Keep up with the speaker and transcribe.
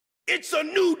It's a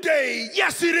new day.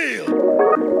 Yes, it is.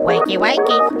 Wakey,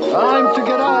 wakey. Time to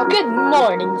get up. Good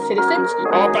morning, citizens.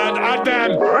 Open up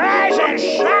then. Rise and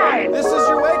shine. This is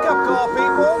your wake-up call,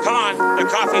 people. Come on, the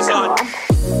coffee's on.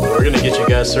 We're going to get you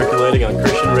guys circulating on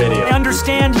Christian radio. I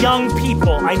understand young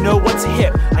people. I know what's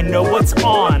hip. I know what's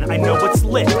on. I know what's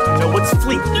lit. I know what's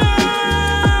fleet.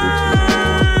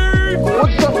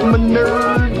 What's up, my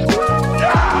nerds?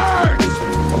 Nerds!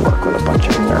 I work with a bunch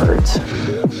of nerds.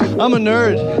 I'm a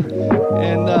nerd,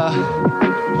 and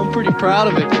I'm pretty proud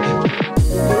of it.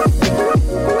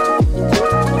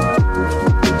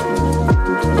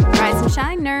 Rise and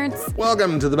shine, nerds.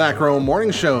 Welcome to the Back Row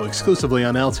Morning Show, exclusively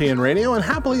on LTN Radio and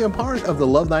happily a part of the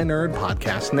Love Thy Nerd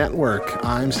podcast network.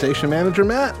 I'm station manager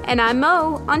Matt. And I'm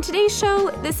Mo. On today's show,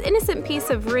 this innocent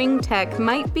piece of ring tech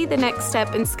might be the next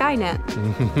step in Skynet.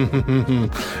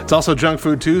 It's also Junk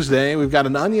Food Tuesday. We've got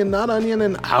an onion, not onion,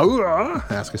 and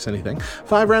ask us anything.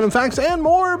 5 random facts and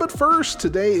more. But first,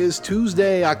 today is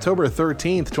Tuesday, October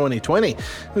 13th, 2020.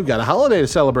 We've got a holiday to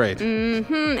celebrate.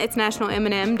 It's National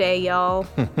M&M Day, y'all.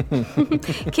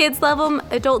 Kids love them,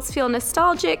 adults feel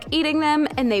nostalgic eating them,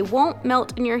 and they won't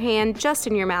melt in your hand, just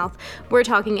in your mouth. We're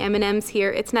talking M&Ms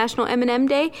here. It's National M&M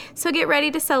Day, so get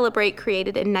ready to celebrate.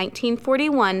 Created in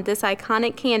 1941, this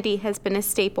iconic candy has been a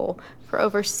staple for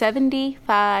over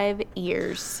 75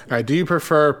 years. All right, do you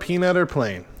prefer peanut or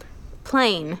plain?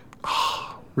 Plain.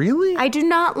 Really? I do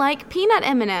not like peanut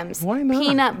M&Ms. Why not?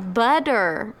 Peanut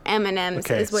butter M&Ms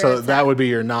Okay, is where so it's that at. would be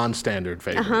your non-standard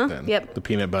favorite then. Yep. The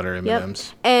peanut butter M&Ms.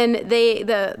 Yep. And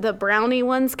the brownie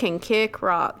ones can kick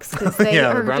rocks because they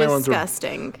Yeah, the are brownie ones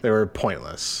disgusting. They were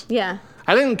pointless. Yeah.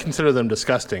 I didn't consider them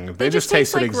disgusting. They just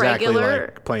taste tasted like exactly regular-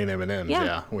 like plain M&Ms,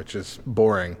 Yeah. which is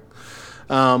boring.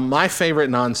 My favorite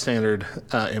non-standard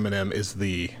M&M is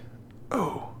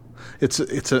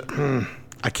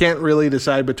I can't really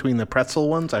decide between the pretzel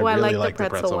ones. I really like the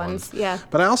pretzel ones. Yeah.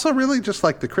 But I also really just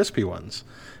like the crispy ones.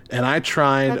 And I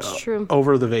tried That's true.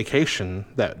 over the vacation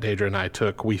that Deidre and I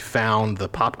took, we found the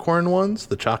popcorn ones,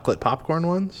 the chocolate popcorn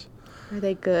ones. Are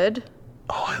they good?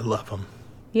 Oh, I love them.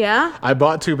 Yeah? I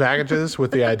bought 2 packages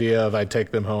with the idea of I'd take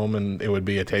them home and it would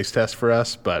be a taste test for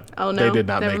us, but they did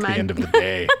not make the end of the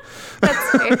day.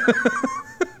 That's fair.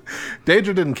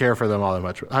 Deidre didn't care for them all that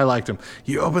much. I liked them.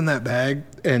 You open that bag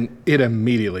and it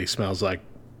immediately smells like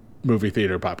movie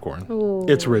theater popcorn. Ooh.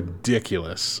 It's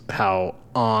ridiculous how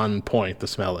on point the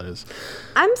smell is.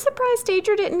 I'm surprised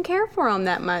Deidre didn't care for them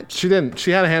that much. She didn't.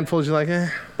 She had a handful. She's like, eh.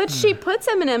 But she puts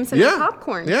M&Ms in her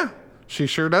popcorn. Yeah, she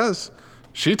sure does.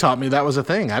 She taught me that was a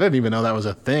thing. I didn't even know that was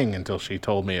a thing until she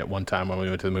told me at one time when we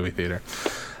went to the movie theater.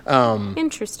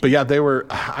 Interesting. But yeah,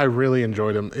 I really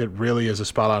enjoyed them. It really is a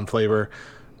spot-on flavor.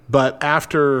 But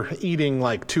after eating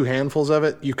like 2 handfuls of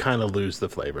it, you kind of lose the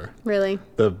flavor. Really?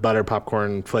 The butter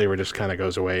popcorn flavor just kind of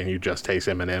goes away and you just taste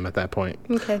M&M at that point.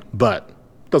 Okay. But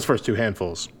those first 2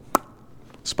 handfuls,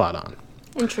 spot on.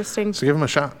 Interesting. So give them a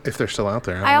shot if they're still out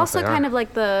there. I also kind of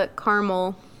like the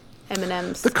caramel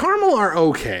M&Ms. The caramel are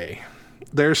okay.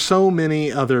 There's so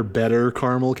many other better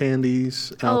caramel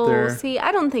candies out there. Oh, see,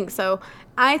 I don't think so.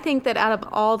 I think that out of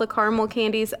all the caramel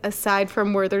candies, aside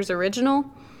from Werther's Original,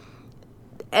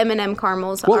 M&M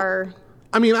caramels are...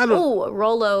 I mean, I don't... Oh,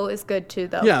 Rolo is good too,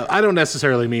 though. Yeah, I don't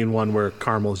necessarily mean one where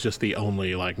caramel is just the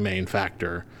only, like, main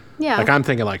factor. Yeah. Like, I'm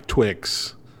thinking, like,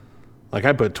 Twix. Like,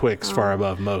 I put Twix far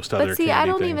above most other see, candy I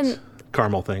don't things. even...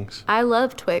 Caramel things. I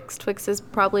love Twix. Twix is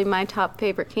probably my top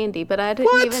favorite candy, but I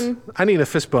didn't even... I need a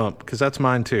fist bump, because that's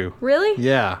mine, too. Really?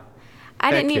 Yeah.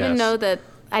 I didn't Heck even yes. know that...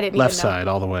 I didn't Left even know. side,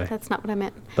 all the way. That's not what I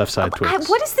meant. Left side Twix.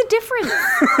 What is the difference?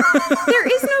 There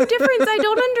is no difference. I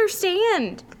don't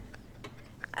understand.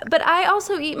 But I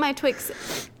also eat my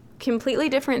Twix completely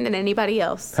different than anybody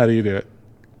else. How do you do it?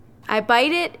 I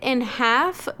bite it in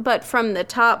half, but from the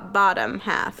top bottom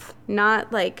half.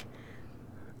 Not like...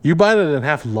 You bite it in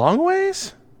half long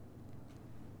ways?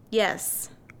 Yes.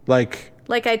 Like...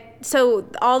 So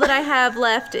all that I have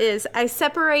left is I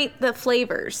separate the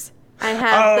flavors. I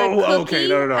have the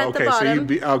cookie at the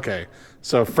bottom.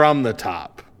 So from the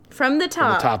top. From the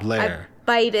top layer. I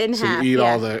bite in so half. You eat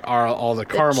all the caramel the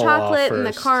off chocolate first, and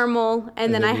the caramel,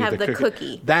 and then I have the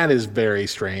cookie. That is very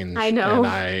strange. I know. And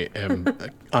I am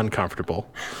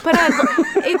uncomfortable. But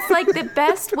it's like the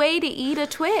best way to eat a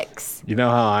Twix. You know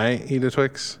how I eat a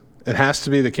Twix? It has to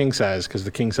be the king size, because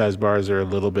the king size bars are a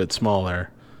little bit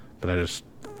smaller. But I just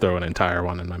throw an entire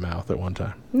one in my mouth at one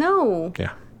time. No.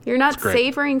 Yeah. You're not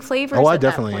savoring flavors. Oh, I at that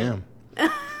definitely point.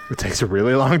 am. It takes a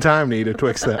really long time to eat a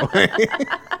Twix that way.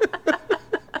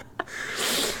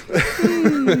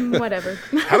 Whatever.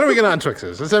 How do we get on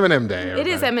Twixes? It's M&M Day. Everybody. It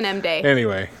is M&M Day.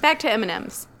 Anyway. Back to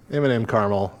M&Ms. M&M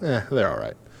caramel. They're all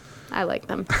right. I like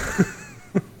them.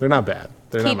 They're not bad.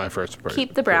 They're not my first choice.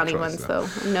 Keep the brownie ones, though.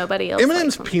 Nobody else M&M's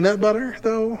likes them. peanut butter,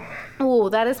 though. Oh,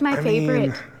 that is my favorite.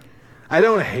 mean, I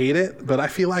don't hate it, but I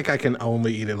feel like I can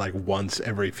only eat it like once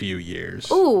every few years.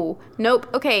 Ooh,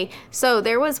 nope. Okay, so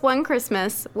there was one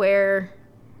Christmas where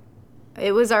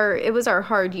it was our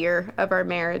hard year of our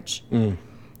marriage,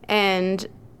 and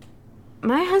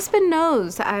my husband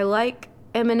knows I like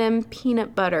M&M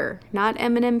peanut butter, not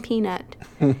M&M peanut,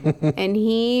 and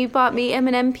he bought me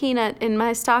M&M peanut in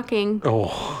my stocking.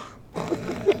 Oh,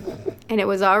 And it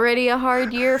was already a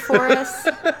hard year for us.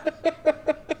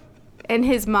 And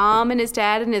his mom and his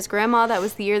dad and his grandma, that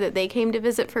was the year that they came to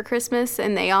visit for Christmas,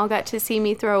 and they all got to see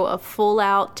me throw a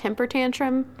full-out temper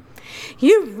tantrum.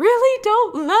 You really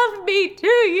don't love me, do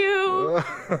you?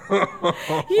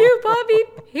 You bought me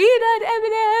peanut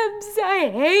M&Ms.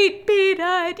 I hate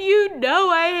peanut. You know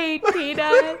I hate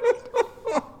peanut.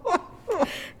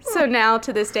 So now,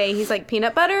 to this day, he's like,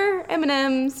 peanut butter,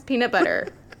 M&Ms, peanut butter.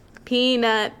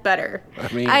 Peanut butter.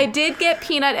 I did get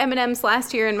peanut M&Ms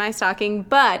last year in my stocking,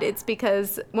 but it's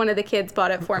because one of the kids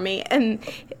bought it for me. And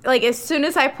like as soon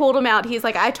as I pulled them out, he's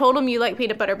like, I told them you like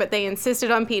peanut butter, but they insisted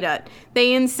on peanut.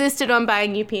 They insisted on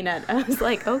buying you peanut. I was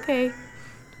like, okay,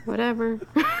 whatever.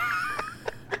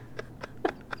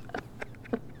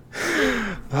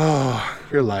 Oh,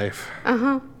 your life.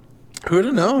 Uh-huh. Who would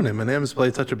have known M&M's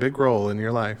played such a big role in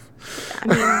your life? I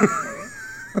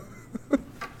mean,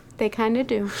 they kind of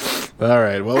do. All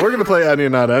right. Well, we're going to play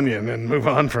Onion, Not Onion and move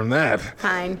on from that.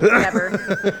 Fine. Whatever.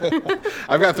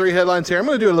 I've got 3 headlines here. I'm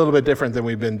going to do a little bit different than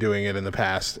we've been doing it in the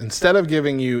past. Instead of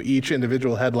giving you each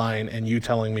individual headline and you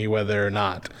telling me whether or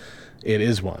not it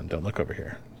is one. Don't look over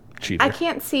here. Cheater. I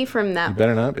can't see from that. You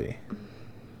better not be.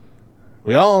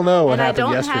 We all know what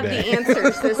happened yesterday. And I don't have the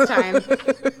answers this time.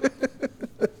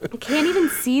 I can't even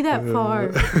see that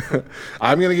far.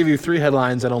 I'm going to give you 3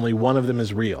 headlines and only one of them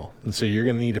is real. And so you're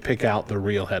going to need to pick out the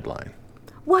real headline.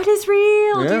 What is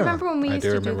real? Yeah, Do you remember when we used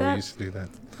to do that? I do remember we used to do that.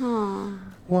 Aww.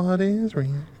 What is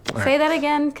real? Say that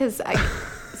again, because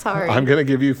sorry. I'm going to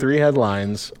give you 3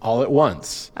 headlines all at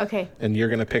once. Okay. And you're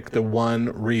going to pick the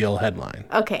one real headline.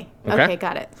 Okay. Okay,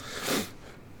 got it.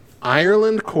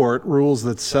 Ireland court rules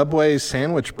that Subway's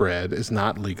sandwich bread is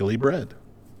not legally bread.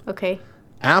 Okay.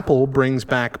 Apple brings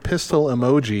back pistol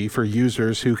emoji for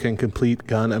users who can complete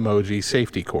gun emoji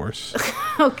safety course.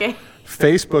 Okay.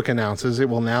 Facebook announces it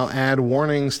will now add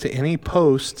warnings to any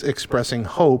posts expressing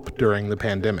hope during the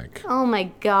pandemic. Oh my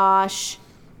gosh.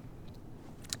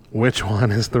 Which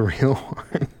one is the real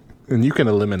one? And you can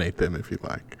eliminate them if you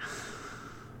like.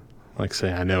 Like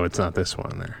say, I know it's not this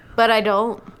one there. But I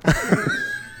don't.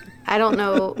 I don't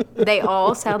know. They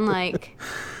all sound like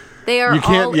they are.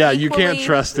 You can't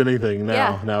trust anything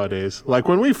nowadays. Like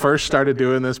when we first started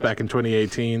doing this back in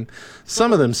 2018,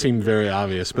 some of them seemed very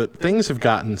obvious, but things have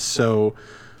gotten so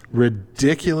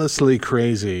ridiculously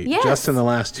crazy just in the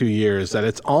last 2 years that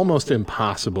it's almost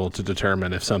impossible to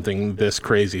determine if something this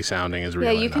crazy sounding is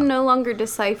real. Yeah, you can no longer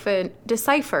decipher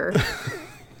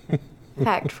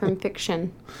fact from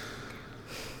fiction.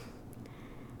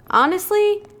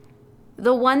 Honestly,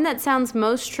 the one that sounds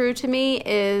most true to me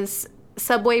is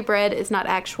Subway bread is not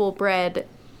actual bread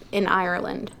in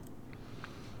Ireland.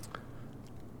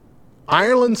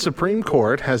 Ireland's Supreme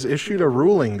Court has issued a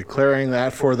ruling declaring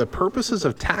that for the purposes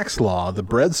of tax law, the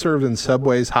bread served in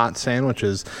Subway's hot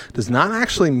sandwiches does not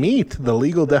actually meet the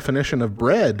legal definition of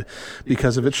bread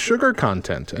because of its sugar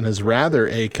content and is rather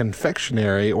a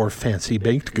confectionery or fancy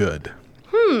baked good.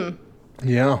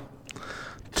 Yeah.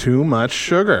 Too much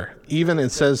sugar. Even in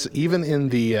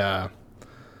the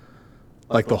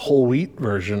like the whole wheat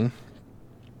version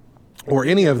or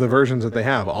any of the versions that they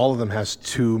have, all of them has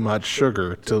too much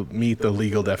sugar to meet the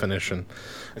legal definition,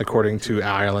 according to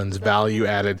Ireland's Value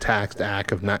Added Tax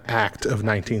Act of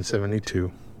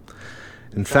 1972.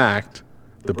 In fact,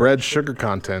 the bread's sugar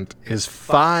content is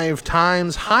 5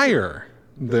 times higher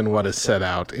than what is set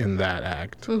out in that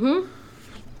act. Mm-hmm.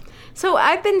 So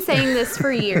I've been saying this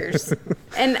for years,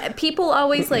 and people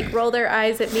always like roll their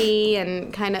eyes at me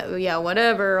and kind of, yeah,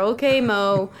 whatever, okay,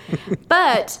 Mo.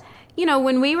 But, you know,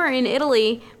 when we were in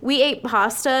Italy, we ate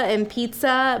pasta and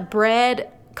pizza, bread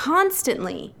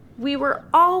constantly. We were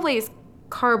always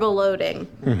carbo-loading.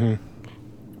 Mm-hmm.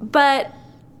 But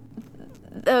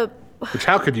Which,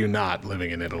 how could you not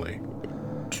living in Italy?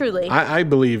 Truly. I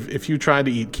believe if you tried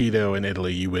to eat keto in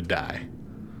Italy, you would die.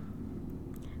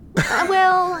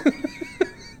 Well,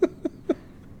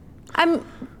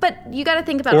 but you got to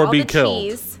think about all the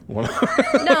cheese.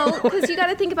 No, because you got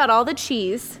to think about all the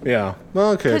cheese. Yeah.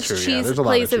 Well, okay, true. Because cheese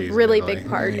plays a really big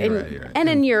part, you're right. and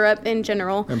in Europe in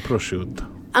general. And prosciutto.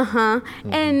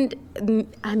 And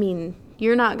I mean,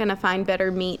 you're not going to find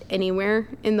better meat anywhere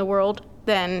in the world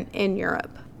than in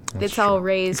Europe. It's all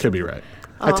raised. You could be right.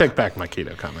 I take back my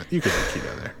keto comment. You could be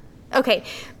keto there. Okay,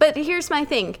 but here's my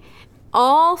thing.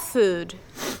 All food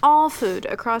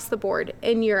across the board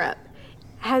in Europe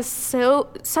has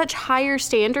such higher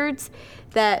standards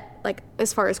that, like,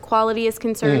 as far as quality is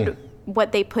concerned,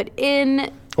 what they put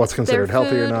in what's considered their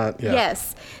healthy or food, not. Yeah.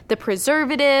 Yes, the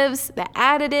preservatives, the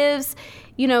additives,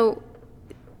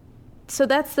 so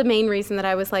that's the main reason that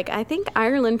I was like, I think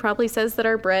Ireland probably says that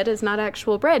our bread is not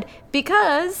actual bread,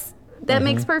 because that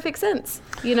makes perfect sense.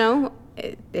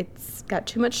 It's got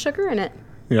too much sugar in it.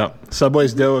 Yeah.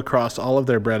 Subway's dough across all of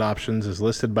their bread options is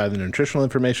listed by the nutritional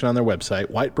information on their website.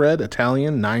 White bread,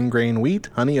 Italian, 9-grain wheat,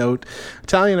 honey oat,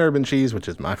 Italian urban cheese, which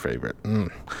is my favorite,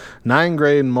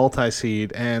 9-grain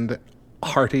multi-seed, and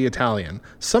hearty Italian.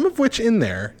 Some of which in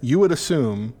there you would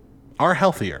assume are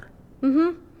healthier.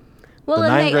 Mm-hmm. Well, the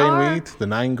 9-grain wheat, the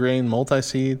 9-grain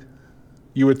multi-seed,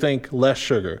 you would think less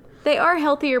sugar. They are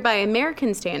healthier by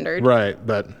American standard. Right,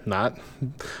 but not.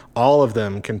 All of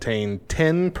them contain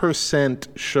 10%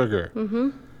 sugar. Mm-hmm.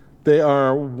 They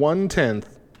are 1/10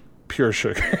 pure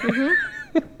sugar.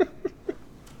 Mm-hmm.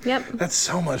 Yep. That's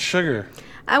so much sugar.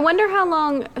 I wonder how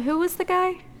long... Who was the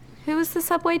guy? Who was the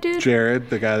Subway dude? Jared,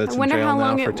 the guy that's in jail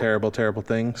now for terrible, terrible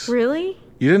things. Really?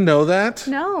 You didn't know that?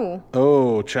 No.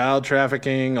 Oh, child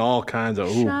trafficking, all kinds of,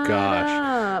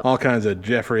 all kinds of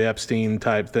Jeffrey Epstein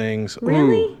type things.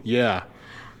 Really? Ooh, yeah.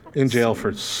 In jail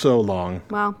for so long.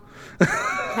 Wow.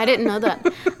 I didn't know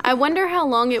that. I wonder how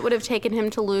long it would have taken him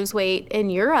to lose weight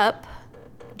in Europe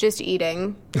just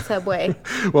eating Subway.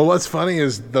 Well, what's funny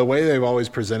is the way they've always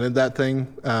presented that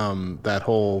thing, that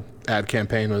whole ad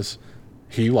campaign was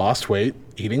he lost weight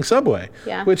eating Subway.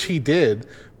 Yeah. Which he did.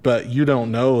 But you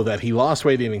don't know that he lost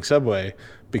weight eating Subway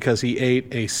because he ate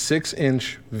a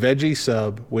 6-inch veggie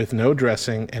sub with no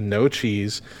dressing and no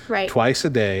cheese twice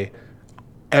a day,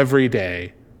 every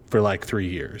day for like 3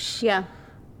 years. Yeah.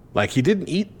 Like, he didn't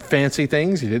eat fancy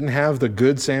things. He didn't have the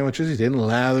good sandwiches. He didn't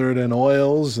lather it in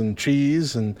oils and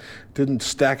cheese and didn't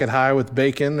stack it high with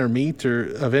bacon or meat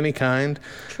or of any kind.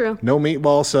 True. No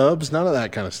meatball subs, none of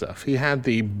that kind of stuff. He had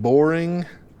the boring,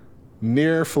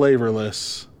 near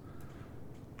flavorless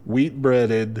wheat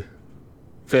breaded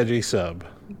veggie sub,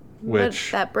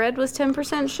 which but that bread was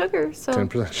 10% sugar, so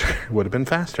 10% sugar would have been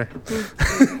faster.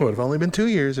 Would have only been 2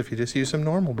 years if you just used some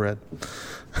normal bread.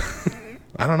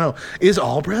 I don't know. Is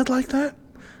all bread like that?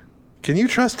 Can you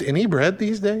trust any bread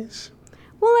these days?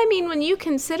 Well, I mean, when you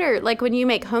consider, like, when you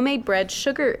make homemade bread,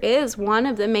 sugar is one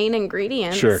of the main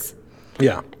ingredients. Sure.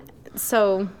 Yeah.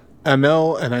 So I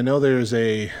know there's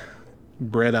a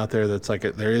bread out there that's like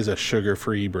there is a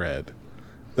sugar-free bread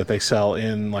that they sell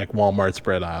in like Walmart's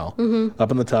bread aisle. Mm-hmm.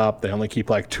 Up on the top, they only keep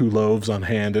like 2 loaves on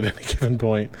hand at any given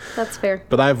point. That's fair.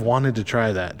 But I've wanted to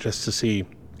try that just to see,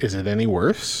 is it any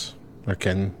worse? Or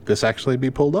can this actually be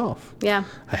pulled off? Yeah.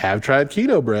 I have tried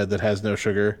keto bread that has no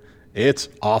sugar. It's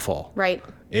awful. Right.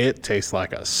 It tastes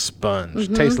like a sponge.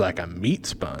 Mm-hmm. It tastes like a meat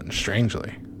sponge,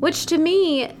 strangely. Which to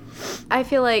me, I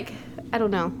feel like, I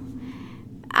don't know.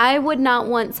 I would not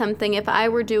want something, if I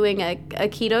were doing a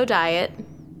keto diet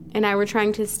and I were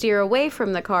trying to steer away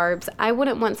from the carbs, I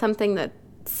wouldn't want something that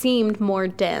seemed more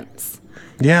dense.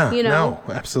 Yeah, no,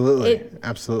 absolutely.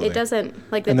 Absolutely. It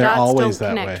doesn't, like, the dots don't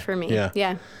connect for me.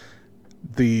 Yeah.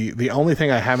 The only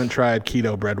thing I haven't tried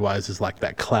keto bread-wise is like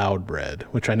that cloud bread,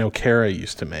 which I know Kara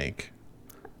used to make.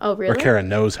 Oh, really? Or Kara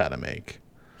knows how to make.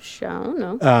 Sure, I don't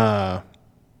know.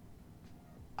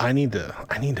 I need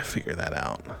to figure that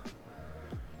out.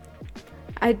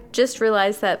 I just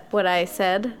realized that what I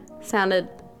said sounded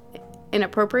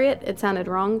inappropriate. It sounded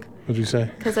wrong. What'd you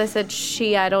say? Because I said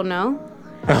I don't know.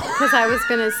 Because I was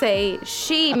going to say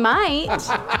she might,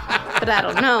 but I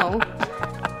don't know.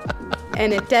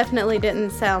 And it definitely didn't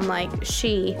sound like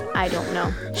I don't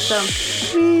know. So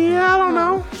I don't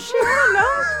know. I don't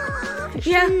know.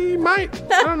 She might.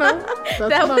 I don't know.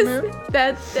 That's what I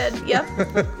meant. Yep.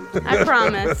 I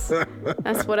promise.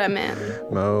 That's what I meant.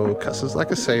 Mo cusses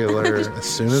like a sailor as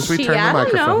soon as we turn the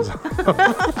microphones off.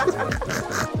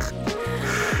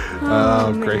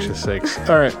 Oh, gracious sakes.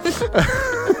 All right.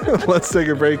 Let's take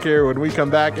a break here. When we come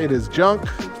back, it is Junk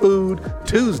Food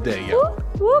Tuesday, yo.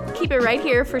 Whoop, whoop. Keep it right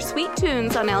here for Sweet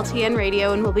Tunes on LTN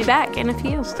Radio, and we'll be back in a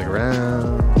few. Stick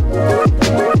around.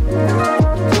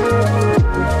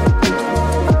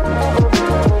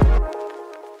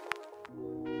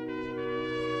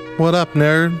 What up,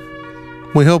 nerd?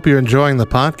 We hope you're enjoying the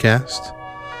podcast.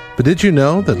 But did you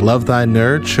know that Love Thy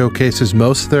Nerd showcases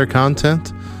most of their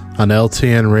content on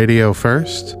LTN Radio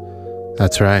first?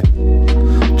 That's right.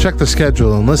 Check the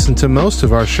schedule and listen to most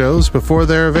of our shows before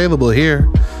they're available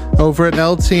here over at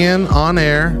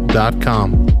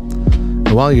ltnonair.com.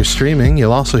 And while you're streaming,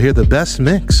 you'll also hear the best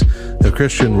mix of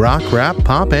Christian rock, rap,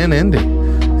 pop, and indie,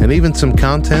 and even some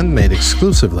content made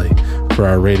exclusively for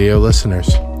our radio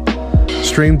listeners.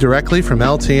 Stream directly from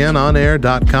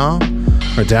ltnonair.com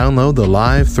or download the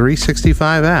Live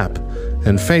 365 app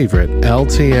and favorite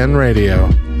LTN radio.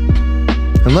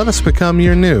 And let us become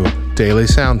your new daily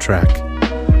soundtrack.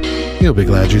 You'll be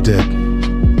glad you did.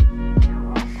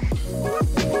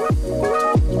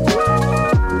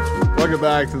 Welcome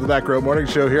back to the Back Row Morning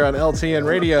Show here on LTN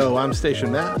Radio. I'm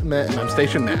Station Matt. I'm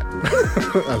Station Matt.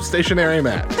 I'm Stationary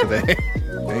Matt today.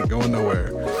 Ain't going nowhere.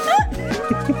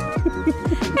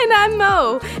 And I'm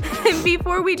Mo. And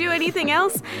before we do anything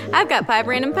else, I've got 5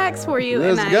 random facts for you.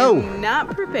 Let's and go. I'm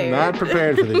not prepared. Not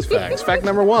prepared for these facts. Fact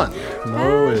number 1.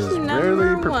 Mo is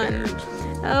rarely prepared.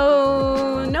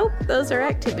 Oh, nope. Those are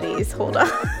activities. Hold on.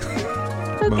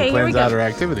 Okay, here we go. Plans out her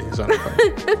activities on her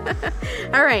phone.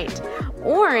 All right.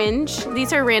 Orange.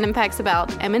 These are random facts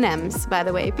about M&Ms, by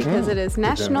the way, because it is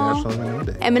National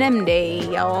M&M Day,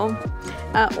 y'all.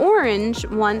 Orange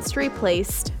once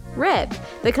replaced red.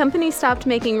 The company stopped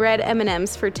making red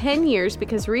M&Ms for 10 years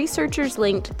because researchers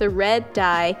linked the red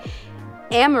dye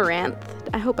amaranth,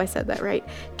 I hope I said that right,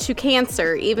 to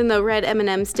cancer, even though red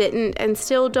M&Ms didn't and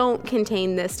still don't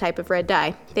contain this type of red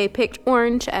dye. They picked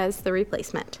orange as the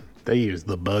replacement. They use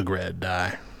the bug red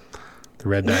dye. The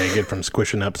red dye you get from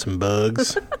squishing up some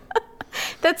bugs.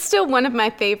 That's still one of my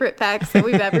favorite facts that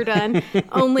we've ever done,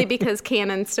 only because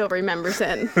Canon still remembers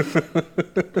it.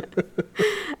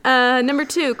 Number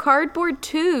 2, cardboard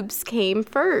tubes came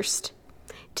first.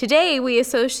 Today, we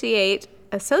associate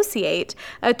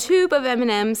a tube of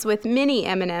M&Ms with mini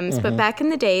M&Ms, but back in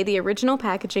the day, the original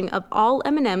packaging of all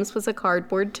M&Ms was a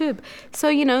cardboard tube.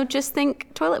 So, just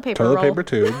think toilet paper roll. Toilet paper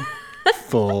tube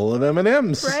full of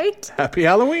M&Ms. Right? Happy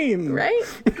Halloween. Right?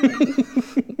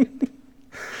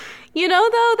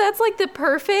 Though, that's like the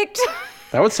perfect...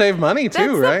 That would save money,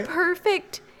 too, right? That's the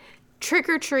perfect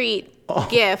trick-or-treat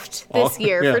gift this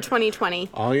year for 2020.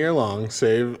 All year long,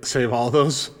 save all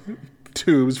those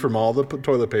tubes from all the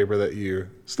toilet paper that you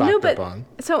stocked up on.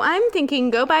 So I'm thinking,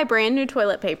 go buy brand new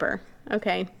toilet paper.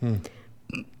 Okay.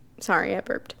 Sorry, I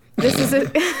burped.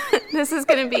 This is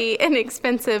going to be an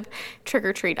expensive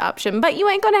trick-or-treat option, but you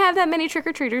ain't going to have that many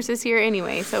trick-or-treaters this year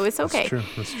anyway, so it's okay.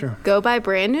 That's true. Go buy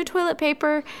brand new toilet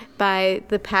paper, buy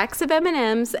the packs of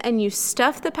M&Ms, and you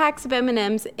stuff the packs of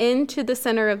M&Ms into the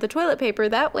center of the toilet paper.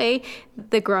 That way,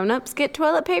 the grown-ups get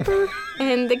toilet paper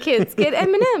and the kids get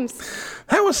M&Ms.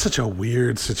 That was such a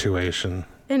weird situation.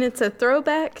 And it's a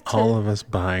throwback to... all of us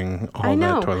buying all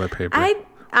that toilet paper.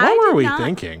 What were we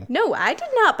thinking? No, I did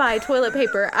not buy toilet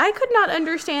paper. I could not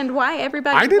understand why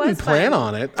everybody was I didn't plan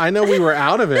on it. I know we were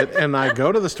out of it, and I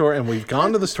go to the store, and we've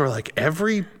gone to the store like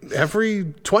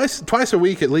twice a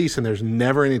week at least, and there's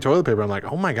never any toilet paper. I'm like,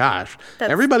 oh my gosh,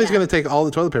 everybody's going to take all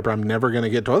the toilet paper. I'm never going to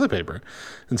get toilet paper.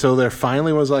 And so there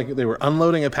finally was like, they were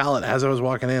unloading a pallet as I was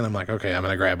walking in. I'm like, okay, I'm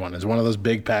going to grab one. It's one of those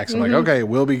big packs. I'm like, okay,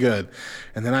 we'll be good.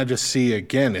 And then I just see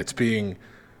again, it's being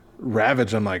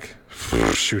ravaged. I'm like,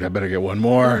 shoot, I better get one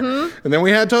more. And then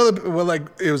we had it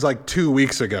was like 2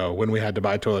 weeks ago when we had to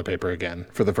buy toilet paper again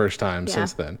for the first time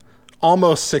since then.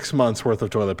 Almost 6 months worth of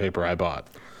toilet paper I bought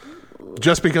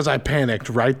just because I panicked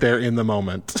right there in the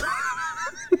moment.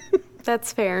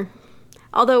 That's fair.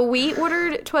 Although we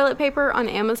ordered toilet paper on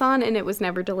Amazon and it was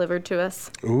never delivered to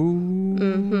us.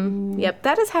 Ooh. Yep,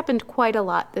 that has happened quite a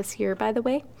lot this year, by the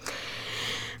way.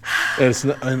 It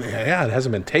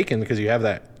hasn't been taken because you have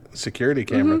that security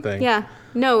camera thing. Yeah.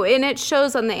 No, and it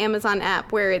shows on the Amazon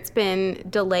app where it's been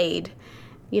delayed.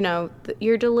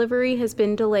 Your delivery has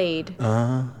been delayed.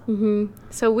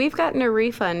 So we've gotten a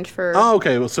refund for... Oh,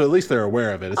 okay. Well, so at least they're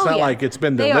aware of it. It's not like it's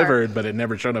been delivered, but it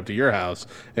never showed up to your house,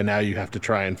 and now you have to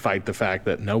try and fight the fact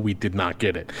that, no, we did not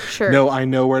get it. Sure. No, I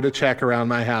know where to check around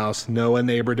my house. No, a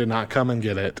neighbor did not come and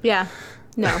get it. Yeah.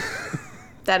 No.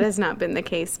 That has not been the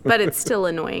case, but it's still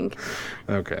annoying.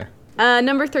 Okay.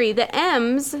 Number 3, the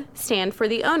M's stand for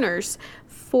the owners.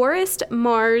 Forrest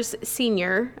Mars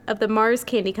Sr. of the Mars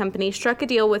Candy Company struck a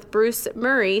deal with Bruce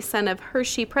Murray, son of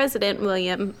Hershey president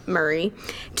William Murray,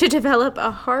 to develop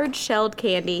a hard-shelled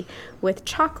candy with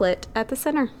chocolate at the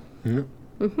center.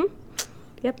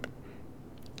 Yep.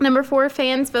 Number 4,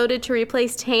 fans voted to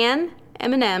replace tan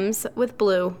M&Ms with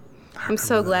blue. I'm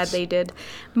so glad they did.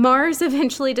 Mars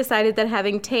eventually decided that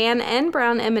having tan and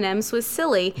brown M&Ms was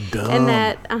silly, and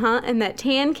that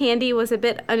tan candy was a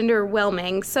bit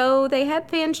underwhelming. So they had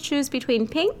fans choose between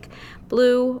pink,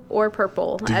 blue, or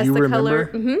purple as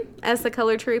the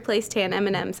color to replace tan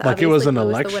M&Ms. Like it was an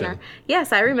election.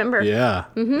 Yes, I remember. Yeah,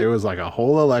 it was like a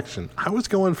whole election. I was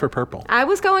going for purple. Oh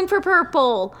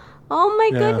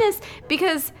my goodness!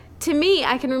 Because to me,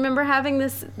 I can remember having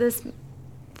this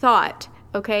thought.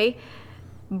 Okay,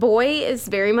 blue is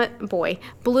very much a boy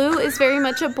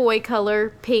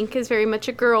color. Pink is very much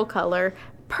a girl color.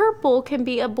 Purple can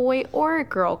be a boy or a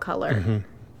girl color.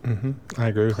 I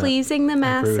agree with Pleasing the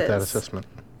masses. I agree with that assessment.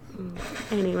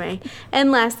 Anyway,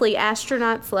 and lastly,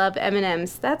 astronauts love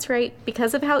M&Ms. That's right.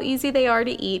 Because of how easy they are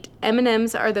to eat,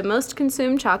 M&Ms are the most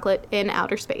consumed chocolate in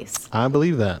outer space. I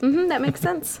believe that. That makes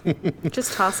sense.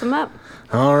 Just toss them up.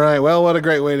 All right. Well, what a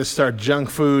great way to start Junk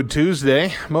Food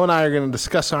Tuesday. Mo and I are going to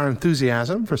discuss our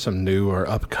enthusiasm for some new or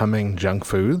upcoming junk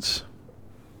foods.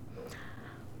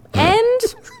 And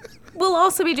we'll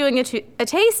also be doing a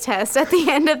taste test at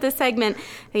the end of the segment,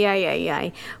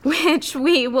 which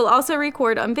we will also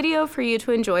record on video for you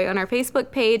to enjoy on our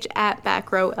Facebook page at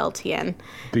BackRowLTN.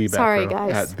 Sorry,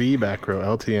 guys. At the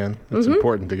BackRowLTN. It's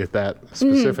important to get that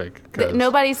specific.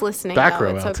 Nobody's listening.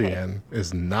 BackRowLTN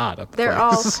is not a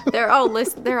place. They're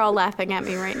all laughing at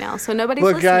me right now. So nobody's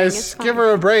listening. Look, guys, give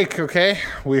her a break, okay?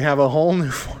 We have a whole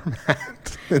new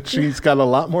format. And she's got a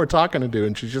lot more talking to do,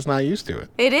 and she's just not used to it.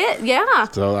 It is, yeah.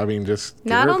 So, I mean, just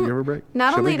give her a break.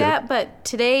 Not only that, but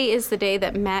today is the day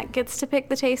that Matt gets to pick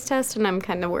the taste test, and I'm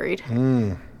kind of worried.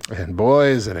 And boy,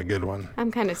 is it a good one.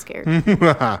 I'm kind of scared.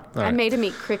 I made him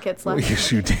eat crickets last night. Yes,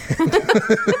 you did.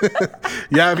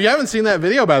 Yeah, if you haven't seen that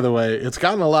video, by the way, it's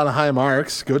gotten a lot of high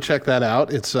marks. Go check that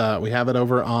out. It's we have it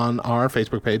over on our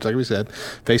Facebook page, like we said,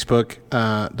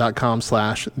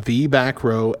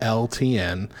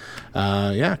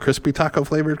 facebook.com/TheBackRowLTN. Crispy taco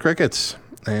flavored crickets.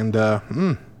 And yeah,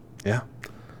 a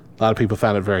lot of people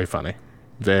found it very funny.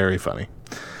 Very funny.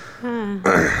 All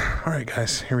right,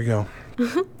 guys, here we go.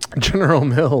 General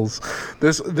Mills.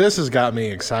 This has got me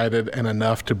excited and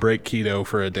enough to break keto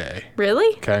for a day.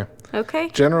 Really? Okay.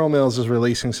 General Mills is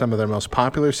releasing some of their most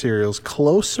popular cereals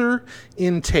closer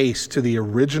in taste to the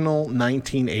original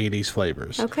 1980s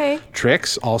flavors. Okay.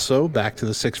 Trix, also back to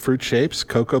the 6 fruit shapes.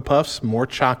 Cocoa Puffs, more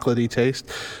chocolatey taste.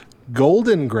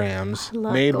 Golden Grams,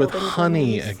 made with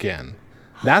honey again.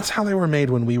 That's how they were made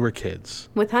when we were kids.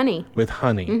 With honey.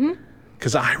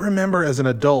 Because I remember as an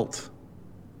adult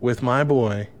with my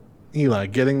boy, Eli,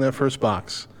 getting that first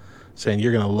box, saying,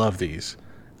 you're going to love these.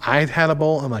 I'd had a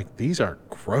bowl. I'm like, these are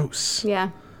gross. Yeah.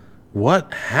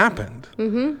 What happened?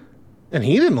 And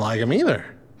he didn't like them either.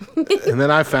 And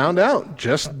then I found out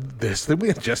just this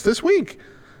week,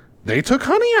 they took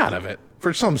honey out of it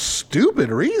for some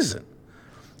stupid reason.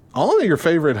 All of your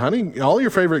favorite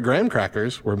graham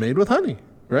crackers were made with honey,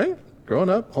 right? Growing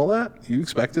up, all that, you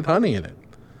expected honey in it.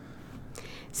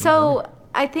 So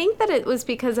I think that it was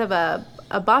because of a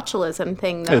botulism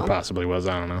thing, though. It possibly was.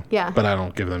 I don't know. Yeah. But I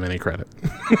don't give them any credit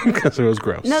because it was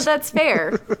gross. No, that's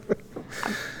fair.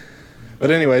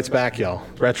 But anyway, it's back, y'all.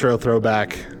 Retro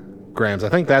throwback grams. I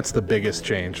think that's the biggest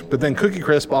change. But then Cookie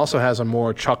Crisp also has a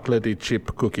more chocolatey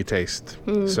chip cookie taste.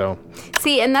 So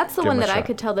see, and that's the one that I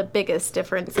could tell the biggest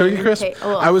difference. Cookie Crisp.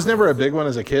 I was never a big one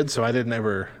as a kid, so I don't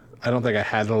think I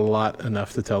had it a lot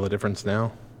enough to tell the difference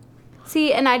now.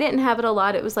 See, and I didn't have it a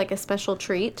lot. It was like a special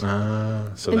treat.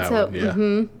 And Was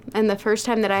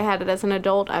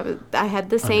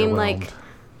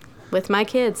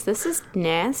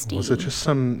it just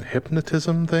some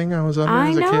hypnotism thing I was under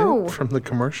as a kid from the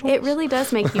commercials? It really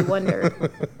does make you wonder.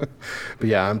 But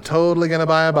yeah, I'm totally going to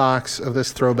buy a box of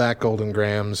this throwback Golden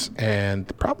Grams and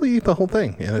probably eat the whole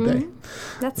thing in a day.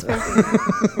 That's fair.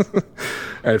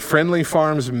 All right, Friendly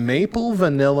Farms maple,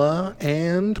 vanilla,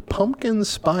 and pumpkin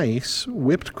spice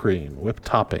whipped cream. Whipped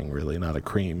topping, really, not a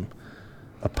cream.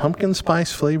 A pumpkin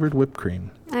spice flavored whipped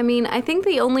cream. I mean, I think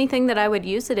the only thing that I would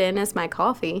use it in is my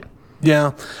coffee.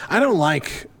 Yeah, I don't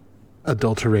like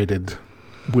adulterated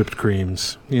whipped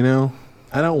creams, you know?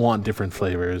 I don't want different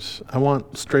flavors. I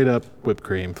want straight up whipped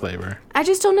cream flavor. I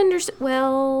just don't understand.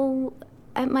 Well,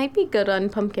 it might be good on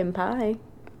pumpkin pie.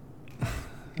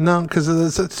 No, because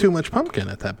it's too much pumpkin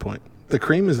at that point. The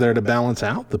cream is there to balance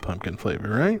out the pumpkin flavor,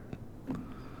 right?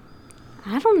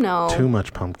 I don't know. Too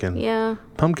much pumpkin. Yeah.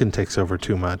 Pumpkin takes over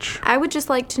too much. I would just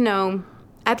like to know.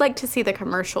 I'd like to see the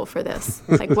commercial for this.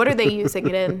 Like, what are they using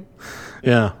it in?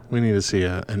 Yeah, we need to see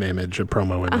an image, a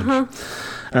promo image. All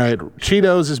right,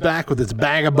 Cheetos is back with its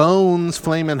Bag of Bones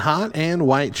Flamin' Hot and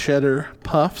white cheddar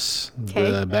puffs.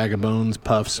 Okay. The Bag of Bones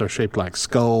puffs are shaped like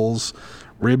skulls,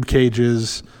 rib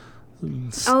cages,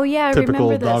 Oh yeah, I typical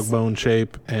remember dog this. bone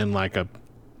shape, and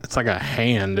it's like a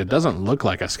hand. It doesn't look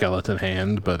like a skeleton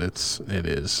hand, but it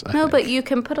is. I think. But you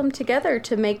can put them together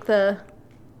to make the.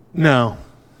 No,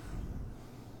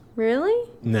 Really?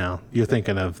 no, you're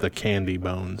thinking of the candy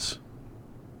bones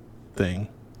thing.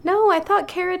 No, I thought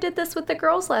Kara did this with the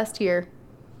girls last year.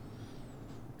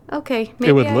 Okay, maybe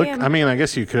It would I look. am. I mean, I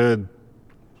guess you could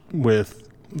with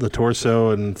the torso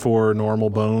and 4 normal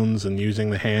bones, and using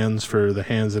the hands for the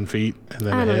hands and feet, and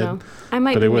then I the don't head. know. I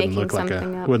might But be it wouldn't making look like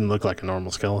something up. wouldn't look like a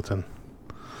normal skeleton.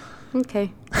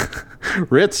 Okay.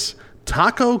 Ritz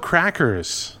taco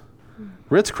crackers.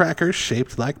 Ritz crackers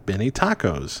shaped like mini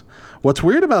tacos. What's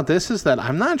weird about this is that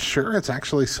I'm not sure it's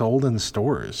actually sold in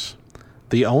stores.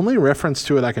 The only reference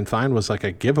to it I can find was like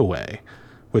a giveaway,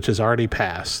 which has already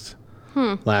passed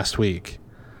last week.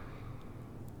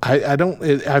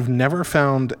 I've never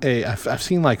found I've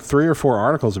seen like 3 or 4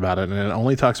 articles about it, and it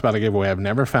only talks about a giveaway. I've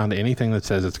never found anything that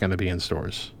says it's going to be in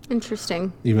stores,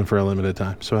 Interesting. even for a limited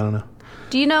time. So I don't know.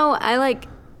 Do you know, I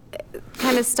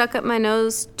kind of stuck up my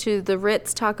nose to the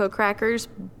Ritz taco crackers,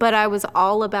 but I was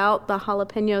all about the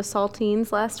jalapeno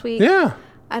saltines last week. Yeah.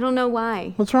 I don't know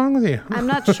why. What's wrong with you? I'm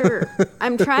not sure.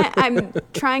 I'm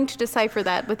trying to decipher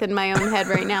that within my own head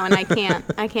right now, and I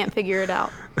can't figure it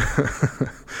out.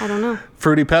 I don't know.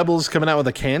 Fruity Pebbles coming out with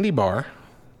a candy bar.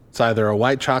 It's either a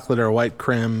white chocolate or a white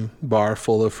creme bar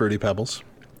full of Fruity Pebbles.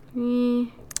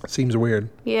 Seems weird.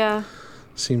 Yeah.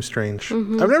 Seems strange.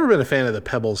 Mm-hmm. I've never been a fan of the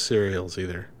Pebbles cereals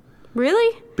either,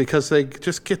 Really? because they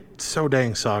just get so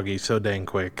dang soggy so dang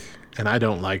quick, and I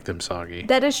don't like them soggy.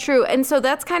 That is true. And so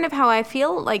that's kind of how I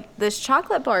feel like this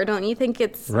chocolate bar. Don't you think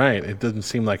it's... Right. It doesn't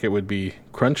seem like it would be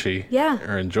crunchy Yeah.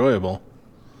 or enjoyable.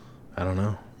 I don't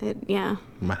know. Yeah.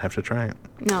 Might have to try it.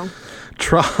 No.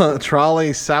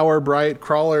 Trolley Sour Bright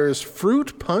Crawlers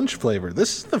Fruit Punch flavor.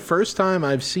 This is the first time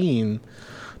I've seen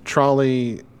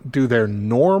Trolley do their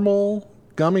normal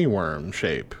gummy worm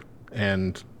shape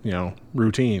and,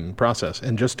 routine process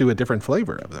and just do a different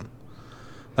flavor of them.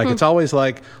 Like, it's always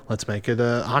like, let's make it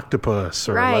an octopus,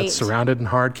 or Right. let's surround it in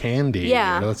hard candy.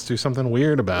 Yeah. Or let's do something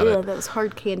weird about Ugh, it. those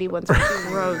hard candy ones are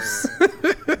gross.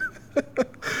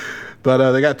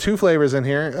 But they got 2 flavors in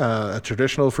here, a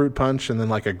traditional fruit punch and then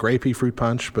like a grapey fruit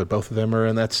punch, but both of them are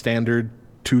in that standard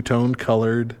 2-tone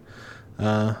colored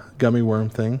gummy worm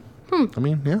thing. I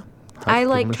mean, yeah. I Give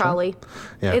like them a shot. Trolley.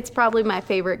 Yeah. It's probably my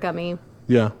favorite gummy.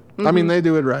 Yeah. I mean, they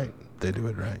do it right. They do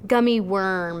it right. Gummy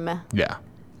worm. Yeah.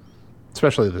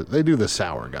 Especially, they do the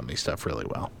sour gummy stuff really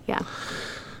well. Yeah.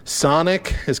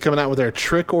 Sonic is coming out with their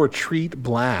Trick or Treat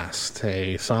Blast,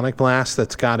 a Sonic Blast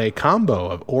that's got a combo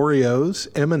of Oreos,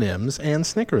 M&Ms, and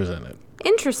Snickers in it.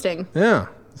 Interesting. Yeah.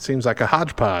 It seems like a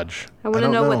hodgepodge. I want to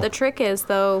don't know what the trick is,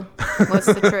 though. What's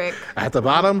the trick? At the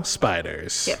bottom,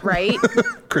 spiders. Yeah, right?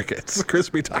 Crickets.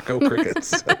 Crispy taco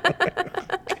crickets.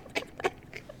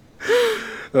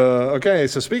 Okay,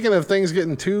 so speaking of things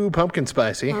getting too pumpkin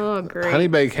spicy, Oh, great. Honey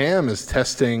Baked Ham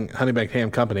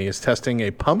Company is testing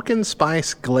a pumpkin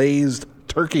spice glazed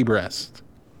turkey breast.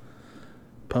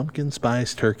 Pumpkin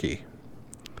spice turkey.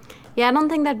 Yeah, I don't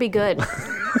think that'd be good.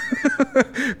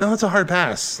 No, that's a hard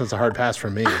pass. That's a hard pass for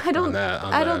me I don't- on that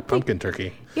I don't think- pumpkin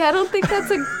turkey. Yeah, I don't think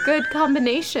that's a good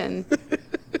combination.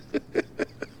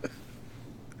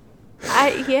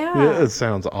 Yeah, it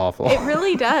sounds awful. It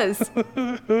really does.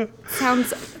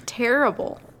 Sounds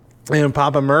terrible. And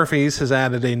Papa Murphy's has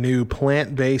added a new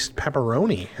plant-based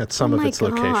pepperoni at some Oh of my its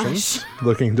locations,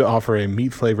 looking to offer a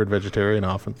meat-flavored vegetarian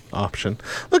option.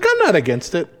 Look, I'm not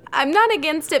against it. I'm not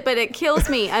against it, but it kills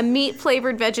me. A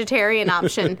meat-flavored vegetarian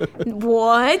option.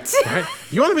 What? Right?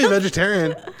 You want to be a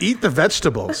vegetarian, eat the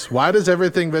vegetables. Why does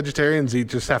everything vegetarians eat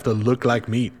just have to look like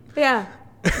meat? Yeah.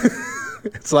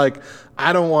 It's like,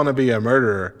 I don't want to be a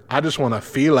murderer. I just want to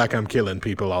feel like I'm killing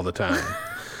people all the time.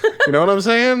 You know what I'm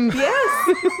saying? Yes.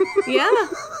 Yeah.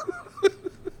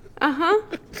 Uh-huh.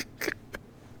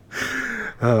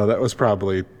 That was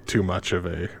probably too much of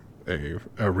a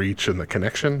reach in the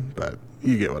connection, but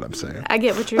you get what I'm saying. I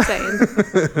get what you're saying.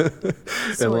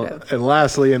 Sort of. And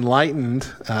lastly, Enlightened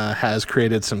has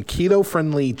created some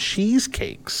keto-friendly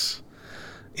cheesecakes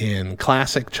in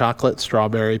classic chocolate,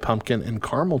 strawberry, pumpkin, and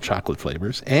caramel chocolate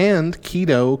flavors, and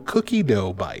keto cookie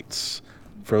dough bites,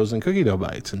 frozen cookie dough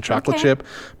bites, and chocolate chip,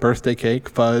 birthday cake,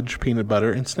 fudge, peanut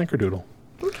butter, and snickerdoodle.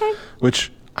 Okay.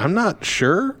 Which I'm not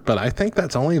sure, but I think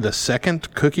that's only the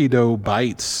second cookie dough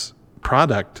bites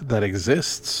product that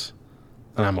exists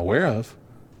that I'm aware of.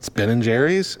 It's Ben &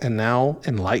 Jerry's and now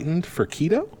Enlightened for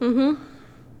keto. Mm-hmm.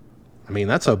 I mean,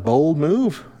 that's a bold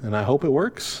move, and I hope it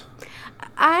works.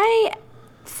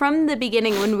 From the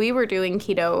beginning when we were doing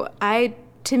keto,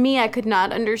 to me, I could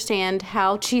not understand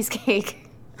how cheesecake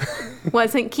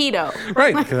wasn't keto.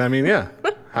 Right. Because, I mean, yeah.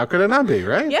 How could it not be,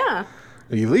 right? Yeah.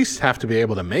 You at least have to be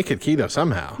able to make it keto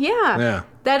somehow. Yeah. Yeah.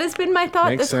 That has been my thought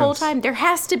Makes this whole sense. time. There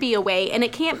has to be a way, and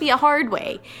it can't be a hard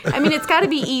way. I mean, it's got to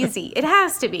be easy. It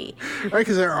has to be. Right,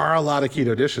 because there are a lot of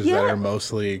keto dishes that are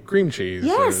mostly cream cheese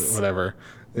Yes. or whatever.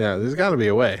 Yeah, there's got to be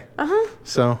a way. Uh-huh.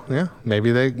 So, yeah,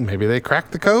 maybe they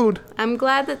cracked the code. I'm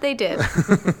glad that they did.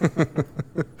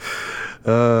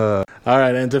 All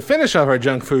right, and to finish off our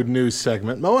junk food news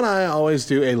segment, Mo and I always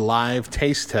do a live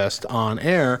taste test on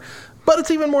air, but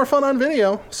it's even more fun on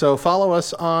video. So follow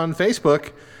us on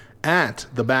Facebook at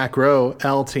The Back Row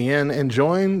LTN and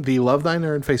join the Love Thy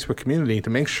Nerd Facebook community to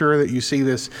make sure that you see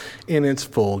this in its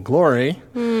full glory.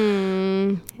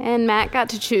 And Matt got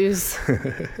to choose.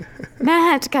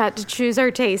 Matt got to choose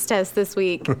our taste test this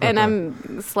week, and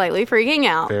I'm slightly freaking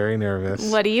out. Very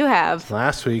nervous. What do you have?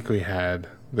 Last week we had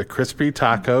the crispy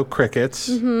taco crickets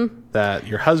that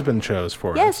your husband chose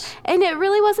for us. Yes, and it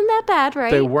really wasn't that bad, right?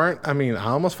 They weren't, I mean, I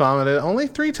almost vomited only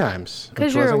 3 times.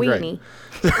 Because you're a wasn't great.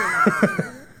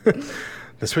 weenie.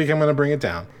 This week I'm going to bring it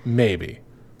down. Maybe.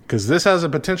 Because this has a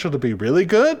potential to be really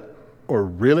good or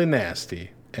really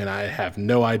nasty. And I have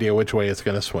no idea which way it's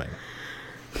going to swing.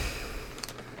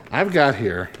 I've got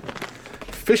here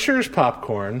Fisher's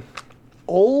popcorn,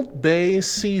 Old Bay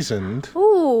seasoned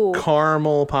Ooh.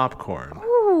 caramel popcorn.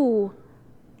 Ooh.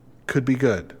 Could be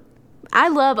good. I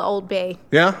love Old Bay.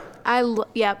 Yeah?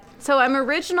 Yep. So I'm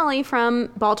originally from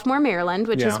Baltimore, Maryland,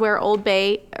 which Yeah. is where Old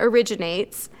Bay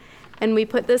originates. And we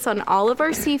put this on all of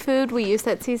our seafood. We use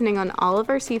that seasoning on all of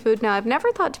our seafood. Now, I've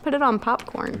never thought to put it on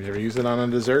popcorn. Have you ever used it on a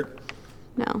dessert?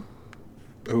 No.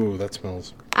 Ooh, that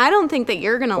smells I don't think that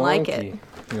you're going to like funky. it.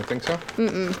 You don't think so?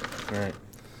 Mm-mm. All right.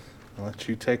 I'll let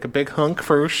you take a big hunk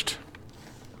first.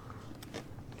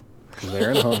 'Cause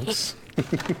they're in hunks.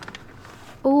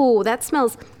 Ooh, that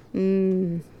smells...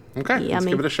 Okay, let's Yummy.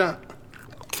 give it a shot.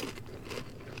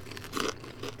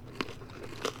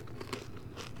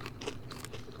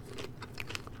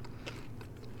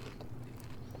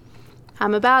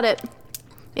 I'm about it.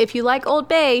 If you like Old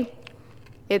Bay,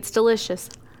 it's delicious.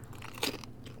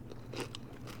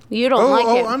 You don't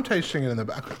like it. I'm tasting it in the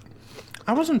back.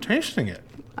 I wasn't tasting it.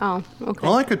 Oh, okay.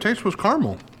 All I could taste was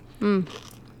caramel.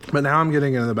 But now I'm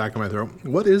getting it in the back of my throat.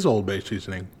 What is Old Bay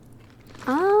seasoning?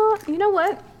 You know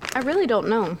what? I really don't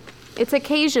know. It's a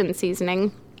Cajun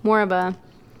seasoning. More of a...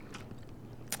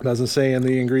 Doesn't say in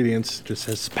the ingredients, just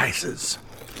says spices.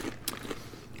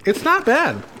 It's not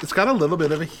bad. It's got a little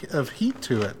bit of heat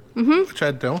to it, which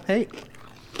I don't hate.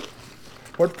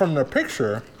 But from the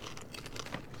picture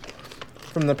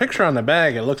on the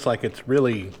bag, it looks like it's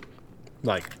really,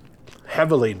 like,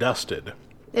 heavily dusted.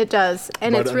 It does,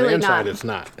 and But it's on really the inside, not. it's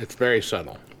not. It's very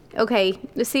subtle. Okay,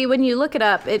 see, when you look it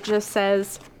up, it just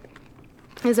says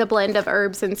is a blend of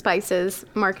herbs and spices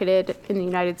marketed in the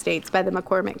United States by the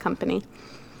McCormick Company.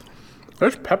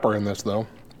 There's pepper in this, though.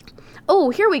 Oh,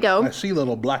 here we go. I see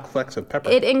little black flecks of pepper.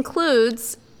 It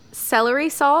includes celery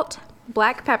salt,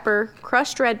 black pepper,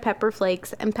 crushed red pepper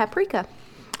flakes, and paprika.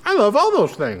 I love all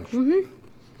those things.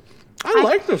 I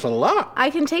like this a lot.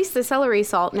 I can taste the celery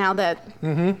salt now that...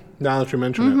 Now that you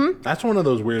mention it, that's one of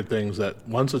those weird things that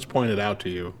once it's pointed out to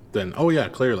you, then, oh yeah,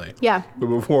 clearly. Yeah. But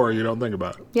before, you don't think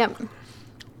about it. Yep.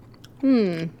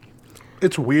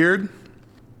 It's weird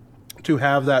to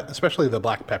have that, especially the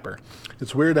black pepper.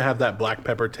 It's weird to have that black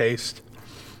pepper taste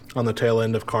on the tail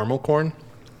end of caramel corn.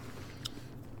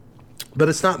 But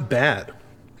it's not bad.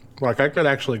 Like, I could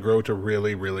actually grow to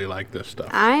really, really like this stuff.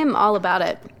 I'm all about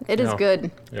it. It is No. good.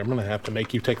 Yeah, I'm going to have to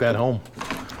make you take that home.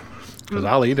 Because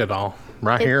I'll eat it all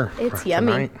right here. It's right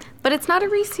yummy. tonight. But it's not a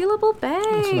resealable bag.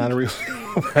 It's not a real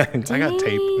bag. I got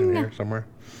tape in Dang. here somewhere.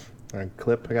 A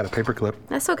clip. I got a paper clip.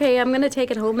 That's okay. I'm going to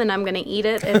take it home and I'm going to eat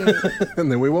it. And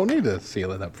And then we won't need to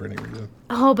seal it up for any reason.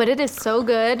 oh, but it is so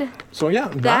good. So yeah,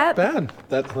 not That-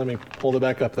 bad. Let me pull it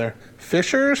back up there.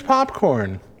 Fisher's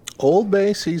popcorn, Old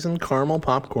Bay seasoned caramel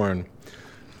popcorn.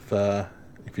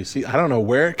 If you see, I don't know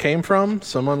where it came from.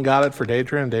 Someone got it for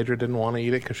Daedra, and Daedra didn't want to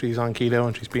eat it because she's on keto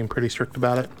and she's being pretty strict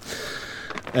about it.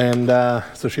 And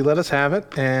so she let us have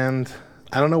it. And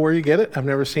I don't know where you get it. I've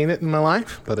never seen it in my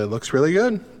life, but it looks really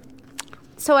good.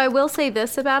 So I will say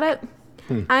this about it.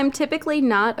 I'm typically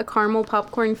not a caramel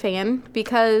popcorn fan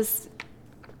because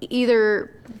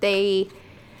either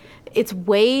it's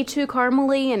way too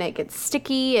caramely and it gets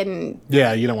sticky and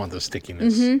Yeah, you don't want the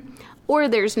stickiness. or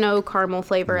there's no caramel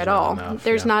flavor at all. enough,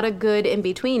 There's yeah. not a good in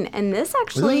between. And this This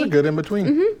actually is a good in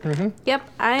between. Yep,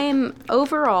 I am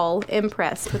overall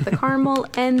impressed with the caramel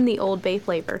and the Old Bay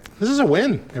flavor. This is a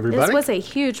win, everybody. This was a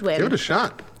huge win. Give it a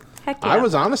shot. Heck yeah. I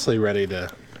was honestly ready to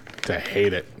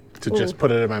hate it to just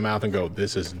put it in my mouth and go,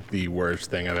 this is the worst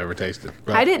thing I've ever tasted.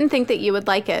 But I didn't think that you would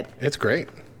like it. it's great.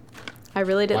 I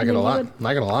really didn't Like it think a you lot. would.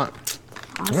 Like it a lot.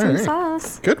 Awesome All right.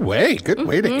 sauce. Good way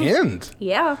to end.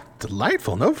 Yeah,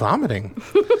 Delightful. No vomiting.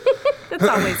 it's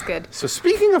always good. So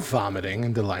speaking of vomiting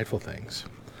and delightful things,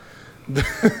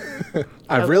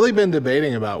 I've really been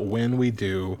debating about when we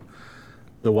do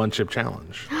the one chip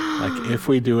challenge. Like if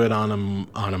we do it on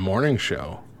a morning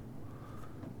show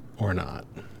or not.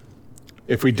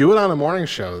 If we do it on a morning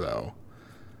show, though,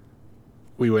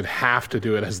 we would have to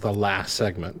do it as the last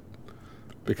segment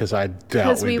because I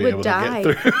doubt we'd be able to get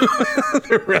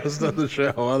through the rest of the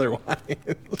show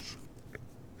otherwise.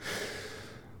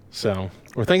 So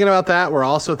we're thinking about that. We're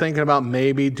also thinking about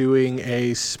maybe doing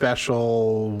a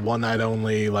special one night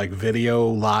only like video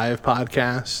live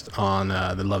podcast on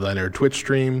the Love Thy Nerd Twitch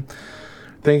stream.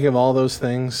 Thinking of all those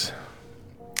things.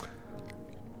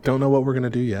 Don't know what we're going to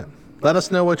do yet. Let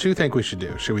us know what you think we should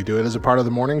do. Should we do it as a part of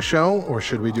the morning show, or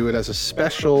should we do it as a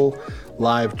special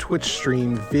live Twitch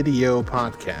stream video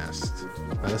podcast?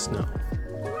 Let us know.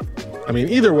 I mean,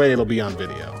 either way, it'll be on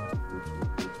video.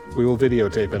 We will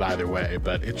videotape it either way,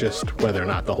 but it's just whether or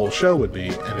not the whole show would be,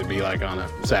 and it'd be like on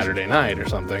a Saturday night or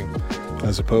something,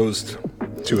 as opposed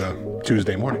to a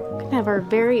Tuesday morning. We can have our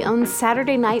very own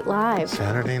Saturday Night Live.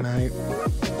 Saturday night,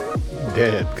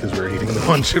 dead because we're eating the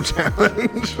one chip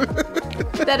challenge.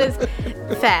 That is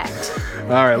fact.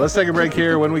 All right, let's take a break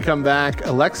here. When we come back,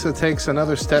 Alexa takes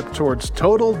another step towards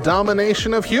total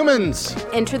domination of humans.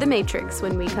 Enter the Matrix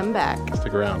when we come back.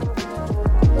 Stick around.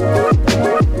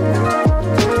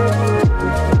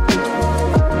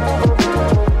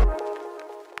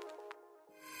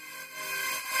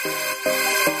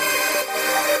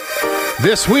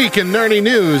 This week in Nerdy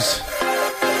News,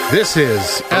 this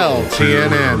is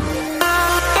LTNN.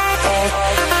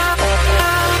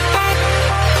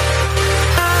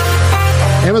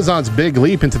 Amazon's big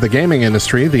leap into the gaming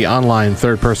industry, the online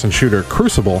third-person shooter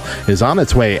Crucible, is on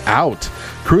its way out.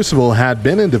 Crucible had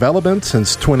been in development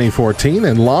since 2014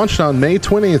 and launched on May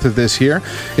 20th of this year.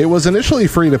 It was initially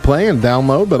free to play and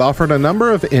download, but offered a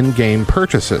number of in-game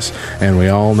purchases. And we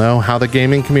all know how the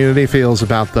gaming community feels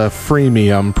about the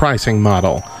freemium pricing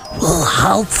model.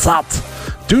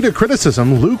 Due to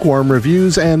criticism, lukewarm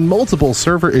reviews, and multiple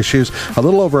server issues, a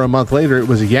little over a month later, it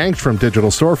was yanked from digital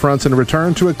storefronts and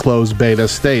returned to a closed beta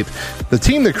state. The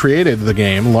team that created the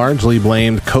game largely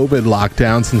blamed COVID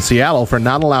lockdowns in Seattle for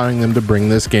not allowing them to bring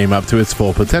this game up to its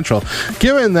full potential,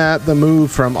 given that the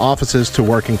move from offices to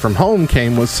working from home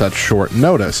came with such short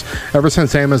notice. Ever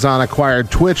since Amazon acquired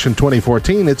Twitch in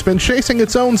 2014, it's been chasing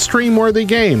its own stream-worthy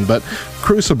game, but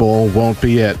Crucible won't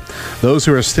be it. Those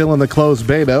who are still in the closed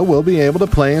beta will be able to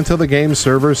play until the game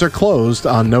servers are closed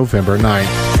on November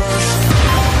 9th.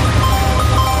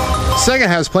 Sega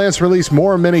has plans to release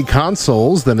more mini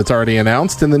consoles than it's already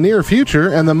announced in the near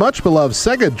future, and the much-beloved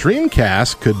Sega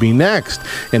Dreamcast could be next.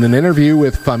 In an interview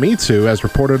with Famitsu, as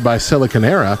reported by Silicon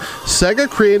Era, Sega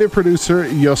creative producer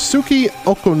Yosuke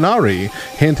Okunari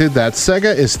hinted that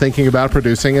Sega is thinking about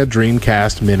producing a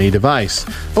Dreamcast mini device.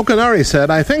 Okunari said,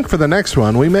 "I think for the next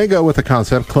one, we may go with a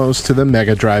concept close to the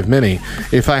Mega Drive Mini.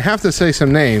 If I have to say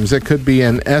some names, it could be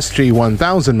an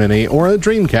SG-1000 Mini or a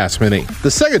Dreamcast Mini." The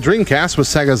Sega Dreamcast was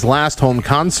Sega's last home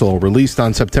console. Released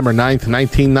on September 9th,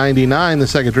 1999, the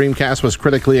Sega Dreamcast was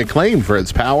critically acclaimed for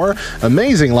its power,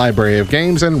 amazing library of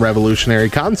games, and revolutionary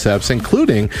concepts,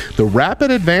 including the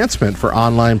rapid advancement for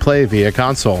online play via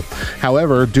console.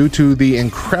 However, due to the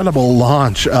incredible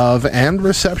launch of and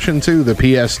reception to the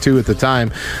PS2 at the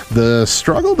time, the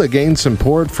struggle to gain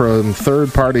support from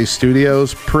third-party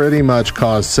studios pretty much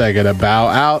caused Sega to bow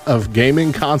out of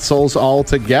gaming consoles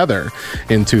altogether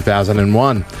in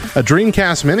 2001. A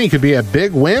Dreamcast Mini could be a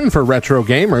big win for retro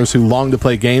gamers who long to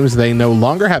play games they no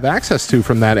longer have access to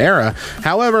from that era.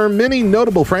 However, many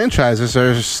notable franchises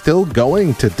are still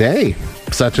going today,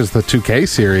 such as the 2K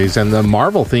series and the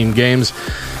Marvel-themed games.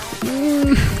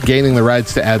 Gaining the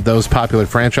rights to add those popular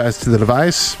franchises to the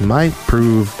device might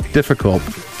prove difficult.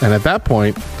 And at that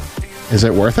point, is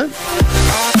it worth it?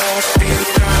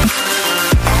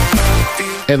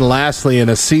 And lastly, in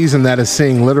a season that is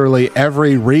seeing literally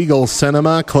every Regal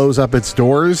cinema close up its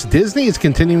doors, Disney is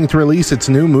continuing to release its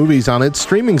new movies on its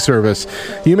streaming service.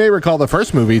 You may recall the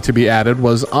first movie to be added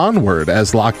was Onward,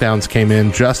 as lockdowns came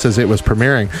in just as it was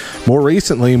premiering. More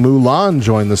recently, Mulan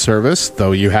joined the service,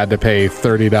 though you had to pay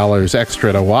 $30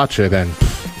 extra to watch it, and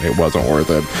it wasn't worth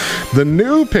it. The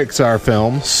new Pixar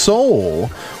film, Soul,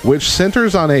 which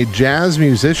centers on a jazz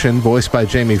musician voiced by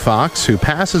Jamie Foxx who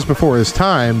passes before his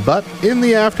time, but in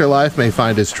the afterlife may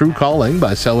find his true calling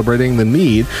by celebrating the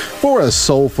need for a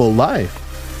soulful life.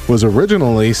 was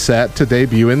originally set to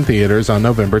debut in theaters on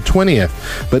November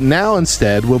 20th, but now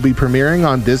instead will be premiering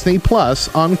on Disney Plus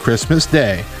on Christmas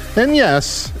Day. And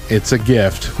yes, it's a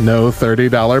gift. No $30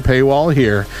 paywall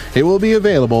here. It will be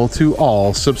available to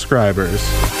all subscribers.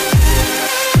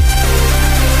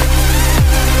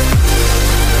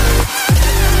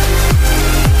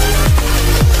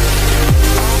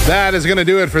 That is going to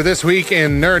do it for this week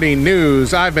in Nerdy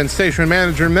News. I've been Station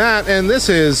Manager Matt, and this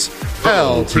is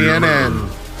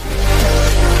LTNN.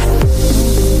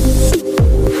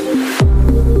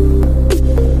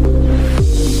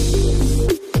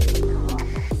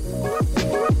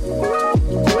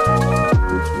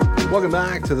 Welcome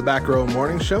back to the Back Row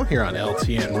Morning Show here on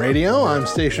LTN Radio. I'm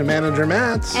Station Manager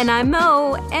Matt. And I'm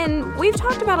Mo. And we've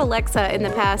talked about Alexa in the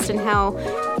past and how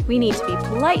we need to be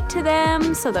polite to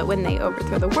them so that when they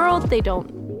overthrow the world, they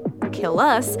don't kill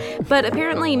us. But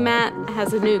apparently Matt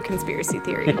has a new conspiracy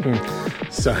theory.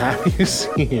 So have you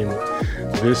seen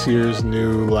this year's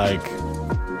new,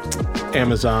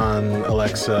 Amazon,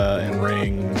 Alexa, and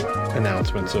Ring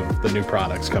announcements of the new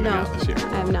products coming out this year?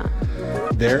 I have not.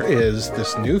 There is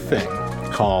this new thing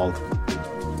called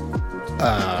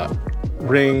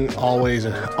Ring Always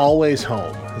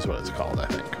Home is what it's called, I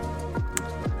think.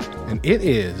 And it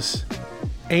is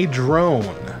a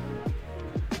drone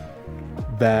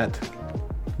that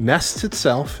nests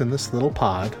itself in this little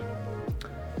pod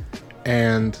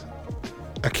and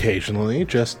occasionally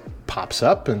just pops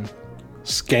up and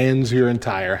scans your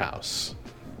entire house.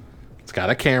 It's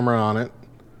got a camera on it.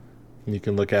 You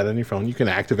can look at it on your phone. You can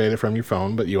activate it from your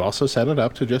phone, but you also set it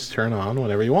up to just turn on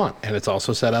whenever you want. And it's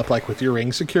also set up like with your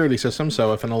Ring security system,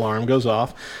 so if an alarm goes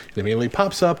off, it immediately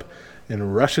pops up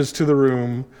and rushes to the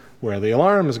room where the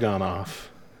alarm has gone off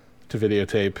to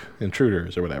videotape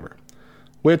intruders or whatever.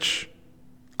 Which,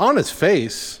 on its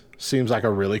face, seems like a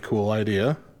really cool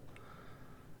idea.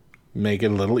 Make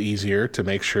it a little easier to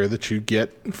make sure that you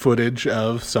get footage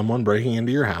of someone breaking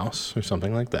into your house or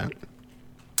something like that.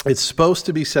 It's supposed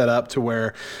to be set up to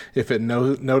where if it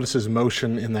notices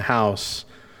motion in the house,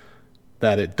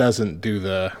 that it doesn't do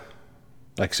the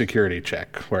security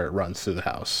check where it runs through the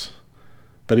house.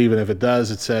 But even if it does,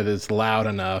 it said it's loud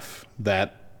enough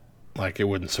that it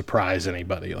wouldn't surprise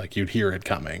anybody. You'd hear it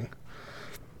coming.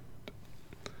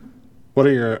 What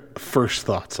are your first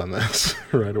thoughts on this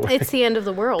right away? It's the end of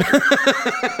the world.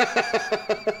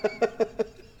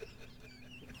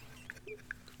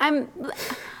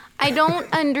 I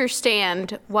don't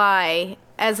understand why,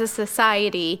 as a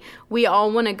society, we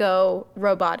all want to go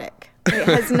robotic. It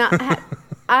has not.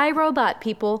 iRobot,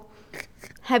 people.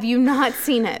 Have you not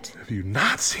seen it? Have you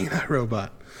not seen that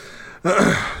robot?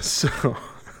 It's...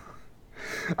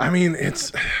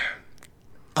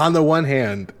 On the one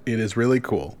hand, it is really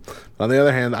cool. On the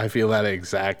other hand, I feel that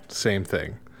exact same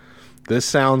thing. This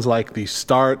sounds like the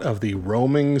start of the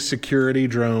roaming security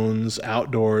drones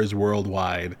outdoors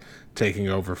worldwide taking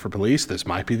over for police. This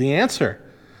might be the answer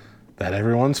that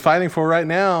everyone's fighting for right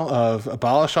now of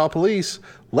abolish all police.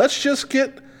 Let's just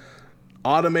get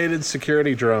automated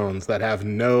security drones that have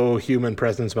no human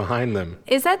presence behind them.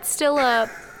 Is that still a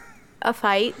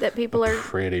fight that people are...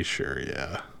 Pretty sure,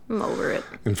 yeah. I'm over it.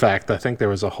 In fact, I think there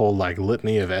was a whole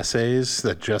litany of essays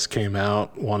that just came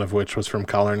out, one of which was from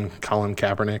Colin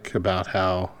Kaepernick about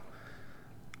how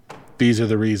these are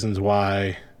the reasons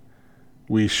why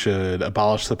we should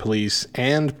abolish the police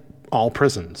and all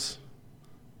prisons.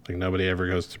 Nobody ever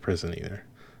goes to prison either.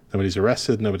 Nobody's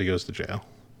arrested, nobody goes to jail.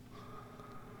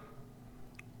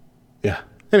 Yeah.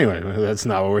 Anyway, that's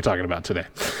not what we're talking about today.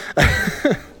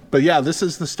 But yeah, this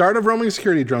is the start of roaming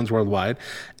security drones worldwide.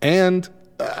 And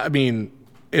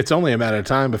it's only a matter of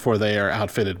time before they are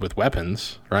outfitted with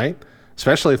weapons, right?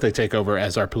 Especially if they take over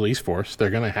as our police force. They're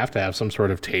going to have some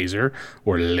sort of taser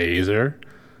or laser.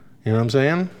 You know what I'm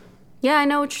saying? Yeah, I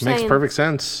know what you're saying. Makes perfect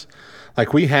sense.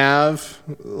 We have,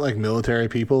 military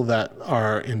people that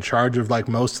are in charge of,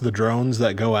 most of the drones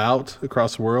that go out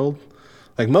across the world.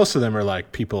 Most of them are,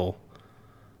 people,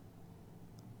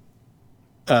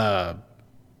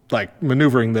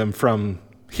 maneuvering them from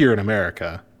here in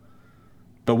America.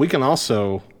 But we can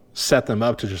also set them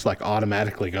up to just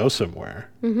automatically go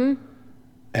somewhere. Mm-hmm.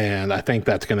 And I think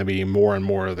that's going to be more and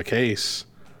more of the case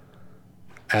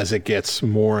as it gets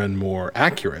more and more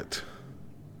accurate.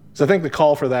 So I think the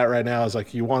call for that right now is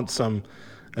you want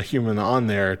a human on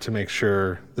there to make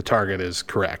sure the target is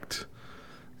correct.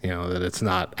 That it's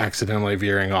not accidentally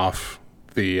veering off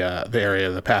the area,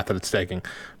 the path that it's taking.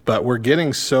 But we're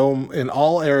getting in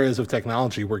all areas of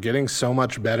technology, we're getting so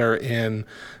much better in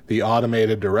the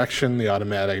automated direction, the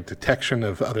automatic detection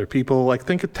of other people.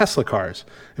 Think of Tesla cars.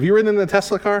 Have you ridden in a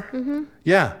Tesla car? Mm-hmm.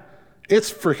 Yeah.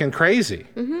 It's freaking crazy.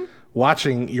 Mm-hmm.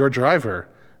 watching your driver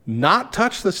not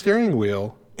touch the steering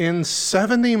wheel in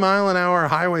 70-mile-an-hour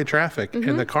highway traffic,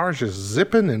 and the car's just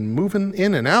zipping and moving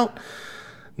in and out,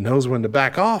 knows when to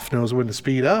back off, knows when to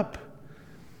speed up.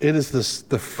 It is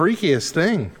the freakiest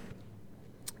thing.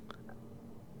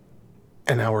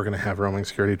 And now we're going to have roaming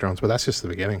security drones, but that's just the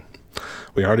beginning.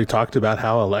 We already talked about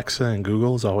how Alexa and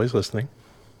Google is always listening,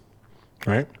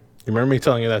 right? You remember me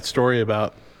telling you that story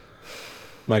about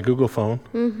my Google phone?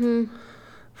 Mm-hmm.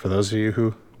 For those of you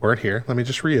who weren't here, let me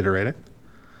just reiterate it.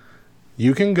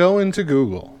 You can go into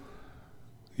Google,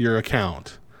 your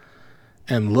account,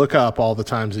 and look up all the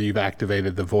times that you've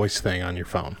activated the voice thing on your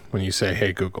phone when you say,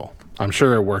 "Hey, Google." I'm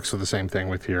sure it works with the same thing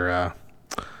with your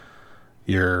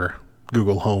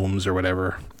Google Homes or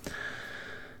whatever.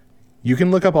 You can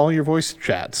look up all your voice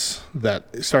chats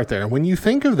that start there. And when you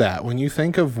think of that, when you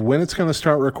think of when it's going to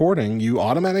start recording, you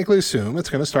automatically assume it's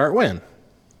going to start when?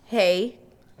 Hey.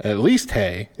 At least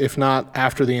hey, if not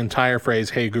after the entire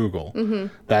phrase, "Hey, Google." Mm-hmm.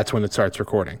 That's when it starts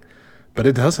recording. But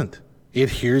it doesn't. It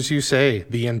hears you say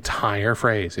the entire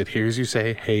phrase. It hears you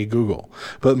say, "Hey, Google."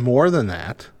 But more than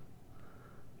that,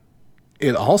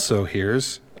 it also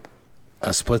hears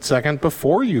a split second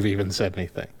before you've even said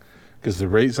anything. Because the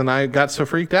reason I got so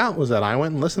freaked out was that I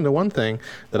went and listened to one thing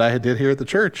that I did here at the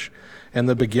church. And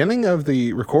the beginning of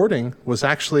the recording was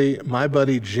actually my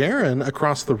buddy Jaron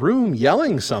across the room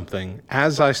yelling something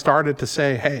as I started to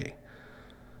say, "Hey,"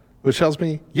 which tells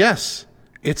me, yes,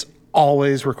 it's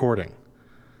always recording.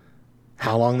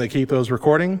 How long they keep those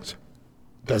recordings?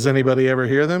 Does anybody ever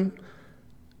hear them?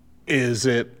 Is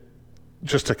it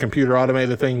just a computer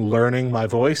automated thing learning my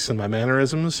voice and my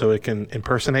mannerisms so it can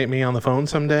impersonate me on the phone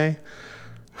someday?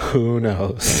 Who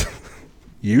knows?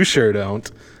 You sure don't,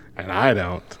 and I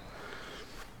don't.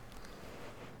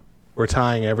 We're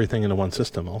tying everything into one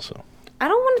system also. I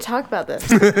don't want to talk about this.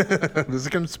 This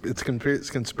is it's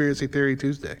Conspiracy Theory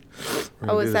Tuesday.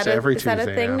 Oh, is that a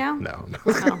thing now? No.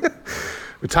 Oh.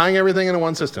 We're tying everything into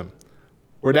one system.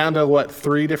 We're down to, what,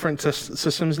 3 different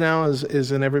systems now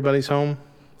is in everybody's home?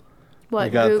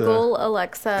 What, Google,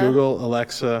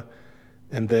 Alexa,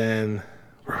 and then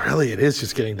really it is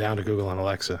just getting down to Google and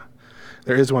Alexa.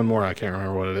 There is one more. I can't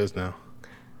remember what it is now.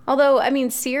 Although, I mean,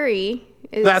 Siri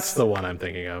is... That's the one I'm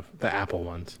thinking of, the Apple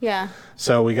ones. Yeah.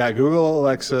 So we got Google,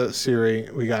 Alexa, Siri.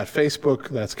 We got Facebook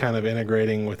that's kind of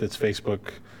integrating with its Facebook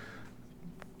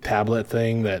tablet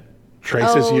thing that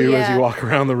traces as you walk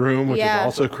around the room, which is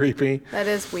also creepy. That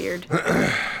is weird.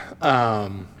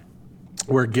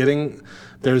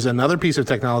 There's another piece of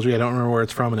technology, I don't remember where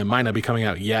it's from, and it might not be coming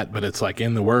out yet, but it's like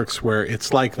in the works, where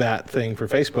it's like that thing for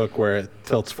Facebook where it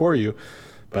tilts for you,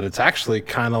 but it's actually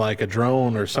kind of like a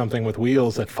drone or something with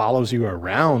wheels that follows you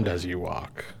around as you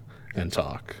walk and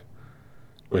talk,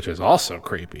 which is also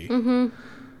creepy. Mm-hmm.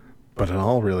 But it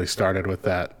all really started with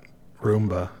that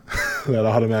Roomba, that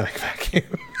automatic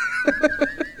vacuum.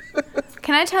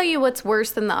 Can I tell you what's worse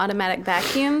than the automatic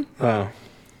vacuum? Oh.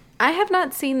 I have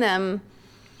not seen them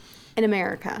in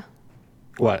America.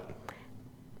 What?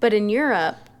 But in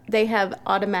Europe, they have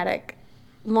automatic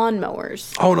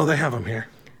lawnmowers. Oh, no, they have them here.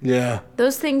 Yeah.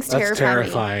 Those things That's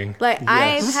terrifying. me. Like, yes.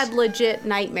 I've had legit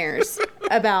nightmares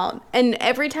about, and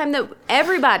every time that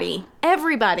everybody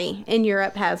in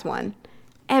Europe has one.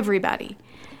 Everybody.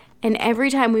 And every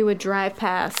time we would drive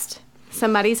past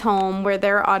somebody's home where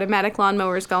there are automatic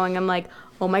lawnmowers going, I'm like,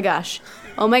 oh my gosh.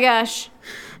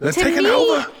 That's taking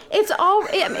over.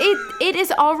 It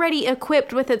is already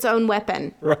equipped with its own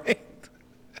weapon. Right.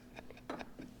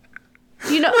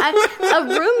 You know, a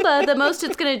Roomba, the most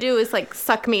it's going to do is like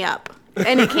suck me up.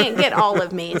 And it can't get all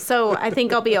of me. So I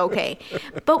think I'll be okay.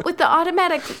 But with the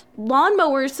automatic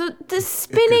lawnmowers, the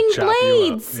spinning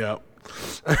blades. Yep.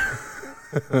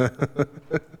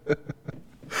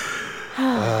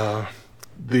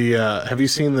 Have you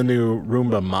seen the new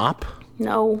Roomba mop?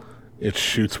 No. It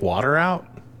shoots water out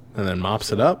and then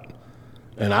mops it up.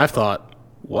 And I thought,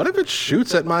 what if it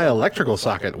shoots at my electrical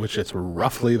socket, which it's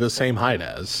roughly the same height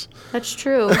as? That's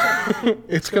true.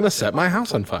 It's going to set my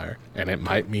house on fire. And it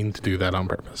might mean to do that on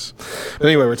purpose. But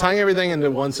anyway, we're tying everything into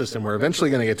one system. We're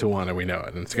eventually going to get to one, and we know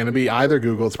it. And it's going to be either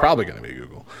Google. It's probably going to be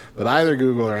Google. But either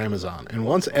Google or Amazon. And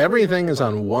once everything is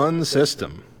on one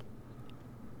system,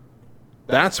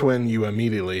 that's when you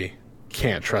immediately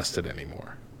can't trust it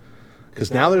anymore.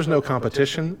 Because now there's no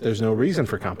competition, there's no reason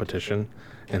for competition,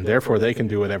 and therefore they can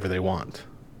do whatever they want.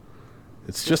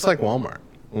 It's just like Walmart.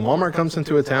 When Walmart comes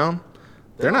into a town,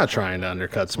 they're not trying to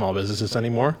undercut small businesses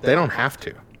anymore. They don't have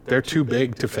to. They're too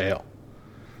big to fail.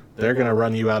 They're going to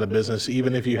run you out of business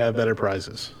even if you have better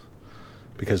prices,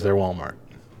 because they're Walmart.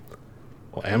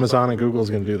 Well, Amazon and Google is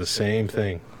going to do the same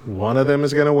thing. One of them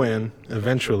is going to win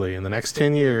eventually. In the next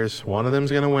 10 years, one of them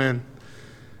is going to win.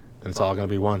 And it's all going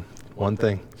to be one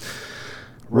thing.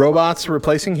 Robots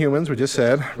replacing humans, we just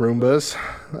said. Roombas,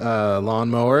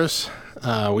 lawnmowers.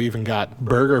 We even got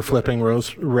burger flipping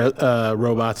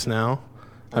robots now.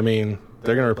 I mean,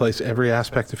 they're going to replace every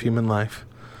aspect of human life.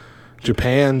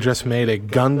 Japan just made a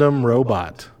Gundam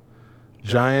robot.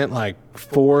 Giant, like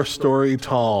 4-story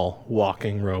tall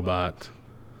walking robot.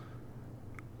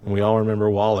 And we all remember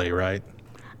WALL-E, right?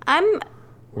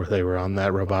 Where they were on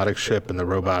that robotic ship and the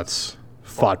robots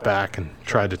fought back and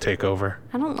tried to take over.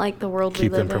 I don't like the world we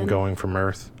keep live them from in. going from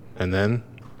Earth. And then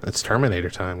it's Terminator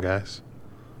time, guys.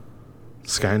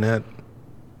 Skynet.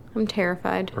 I'm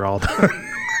terrified. We're all done.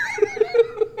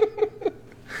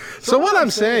 So what I'm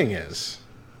saying is,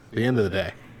 at the end of the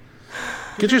day,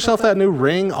 get yourself that new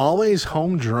Ring Always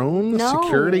Home Drone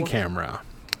security camera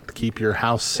to keep your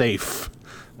house safe.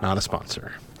 Not a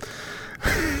sponsor.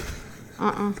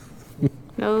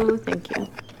 No, thank you.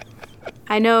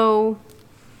 I know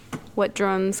what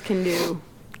drones can do.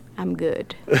 I'm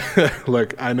good.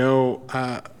 Look, I know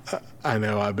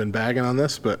I've been bagging on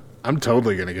this, but I'm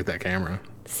totally going to get that camera.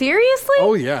 Seriously?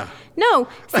 Oh, yeah. No.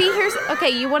 See, okay,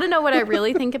 you want to know what I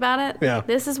really think about it? Yeah.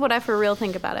 This is what I for real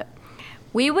think about it.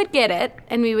 We would get it,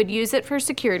 and we would use it for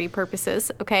security purposes,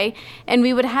 okay? And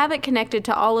we would have it connected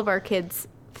to all of our kids'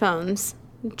 phones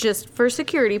just for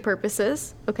security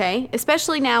purposes, okay?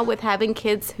 Especially now with having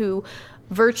kids who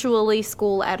virtually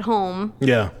school at home.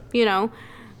 Yeah. You know.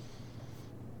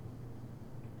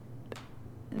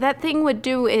 That thing would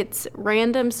do its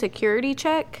random security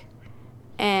check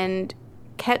and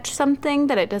catch something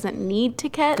that it doesn't need to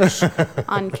catch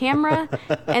on camera,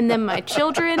 and then my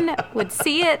children would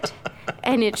see it,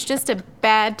 and it's just a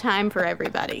bad time for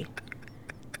everybody.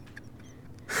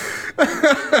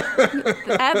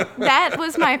 That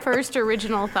was my first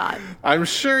original thought. I'm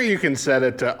sure you can set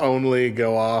it to only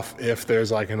go off if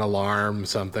there's like an alarm,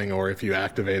 something, or if you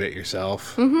activate it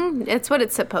yourself. Mm-hmm. It's what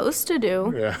it's supposed to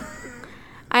do. Yeah.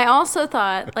 I also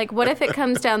thought, like, what if it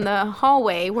comes down the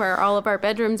hallway where all of our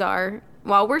bedrooms are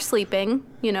while we're sleeping,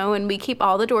 you know, and we keep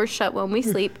all the doors shut when we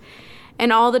sleep,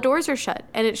 and all the doors are shut,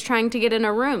 and it's trying to get in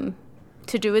a room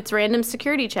to do its random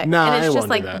security check. Nah, and it's it just won't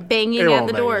like do that. banging It at won't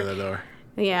the bang door. at the door.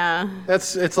 Yeah.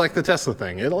 It's like the Tesla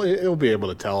thing. It'll be able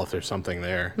to tell if there's something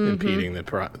there impeding the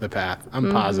path.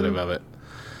 I'm positive of it.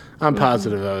 I'm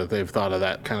positive of it. They've thought of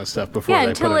that kind of stuff before Yeah, they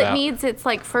until put it it out. needs its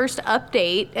like first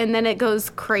update, and then it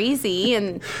goes crazy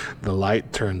and The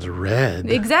light turns red.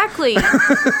 exactly.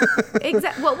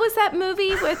 What was that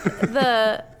movie with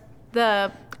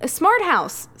the Smart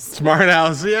House? Smart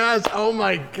House, yes. Oh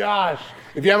my gosh.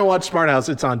 If you haven't watched Smart House,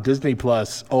 it's on Disney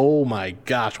Plus. Oh my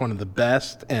gosh, one of the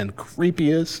best and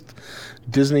creepiest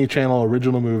Disney Channel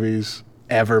original movies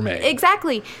ever made.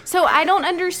 Exactly. So I don't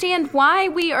understand why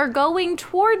we are going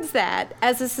towards that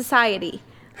as a society.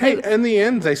 Hey, in the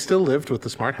end, they still lived with the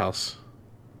Smart House.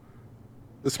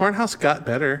 The Smart House got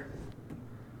better.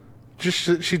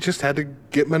 She just had to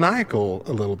get maniacal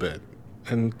a little bit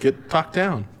and get talked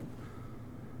down.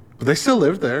 But they still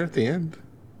lived there at the end.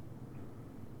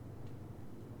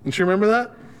 Don't you remember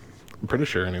that? I'm pretty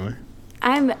sure, anyway.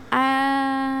 I'll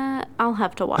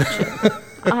have to watch it.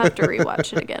 I'll have to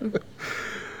rewatch it again.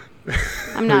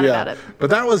 I'm not about it. But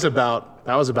that was about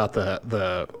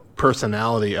the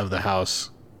personality of the house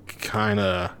kind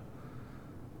of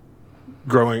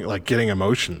growing, like getting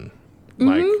emotion,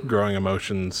 like growing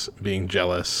emotions, being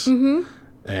jealous, and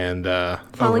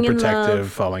Falling in overprotective,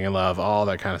 love. falling in love, all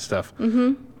that kind of stuff.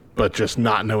 But just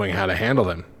not knowing how to handle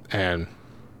them. And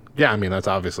yeah, I mean, that's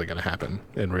obviously going to happen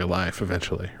in real life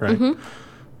eventually, right?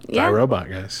 Yeah. iRobot,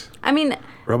 guys. I mean,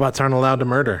 Robots aren't allowed to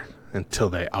murder until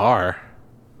they are.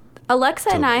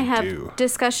 Alexa and I they have do.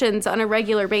 discussions on a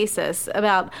regular basis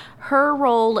about her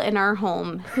role in our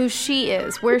home, who she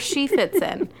is, where she fits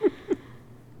in.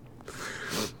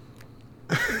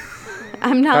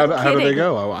 I'm not kidding. How do they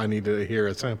go? I need to hear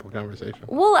a sample conversation.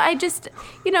 Well, I just,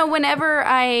 whenever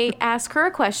I ask her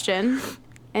a question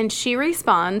and she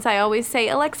responds, I always say,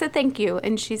 Alexa, thank you.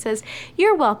 And she says,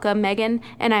 you're welcome, Megan,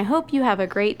 and I hope you have a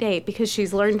great day, because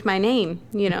she's learned my name,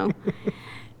 and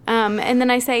then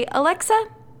I say, Alexa,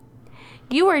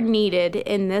 you are needed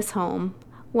in this home.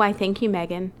 Why, thank you,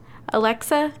 Megan.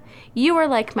 Alexa, you are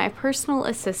like my personal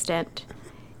assistant.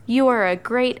 You are a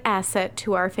great asset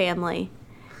to our family.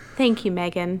 Thank you,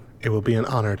 Megan. It will be an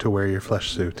honor to wear your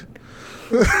flesh suit.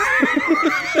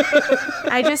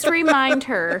 I just remind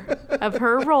her of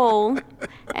her role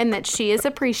and that she is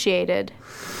appreciated.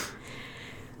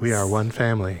 We are one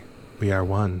family. We are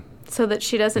one. So that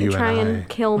she doesn't You try and and I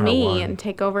kill are me one. and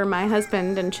take over my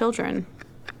husband and children.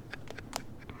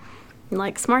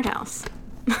 Like Smart House.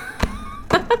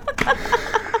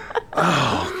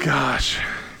 Oh, gosh.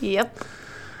 Yep.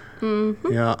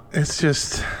 Yeah, it's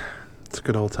a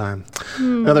good old time.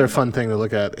 Another fun thing to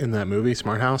look at in that movie,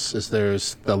 Smart House, is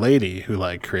there's the lady who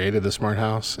like created the Smart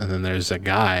House, and then there's a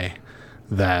guy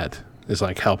that is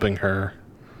like helping her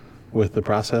with the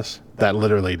process that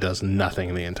literally does nothing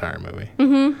in the entire movie.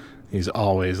 Mm-hmm. He's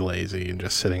always lazy and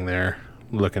just sitting there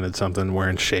looking at something,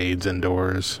 wearing shades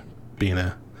indoors, being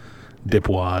a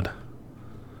dipwad.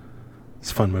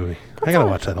 It's a fun movie. I gotta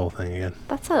watch that whole thing again.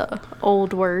 That's a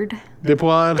old word.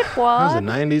 Dipwad? That was a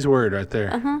Dipwad. 90s word right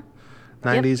there. Uh-huh.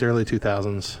 90s, early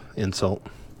 2000s insult.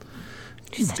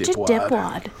 You're such a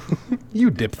dipwad. You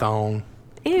diphthong.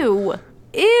 Ew.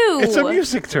 Ew. It's a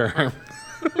music term.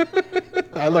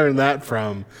 I learned that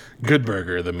from Good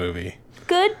Burger, the movie.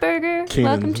 Good Burger.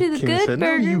 Welcome to the Keenan Good said,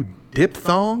 Burger. No, you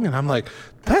diphthong? And I'm like,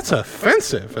 that's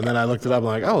offensive. And then I looked it up and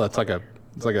I'm like, oh, it's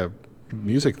like a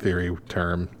music theory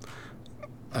term.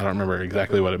 I don't remember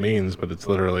exactly what it means, but it's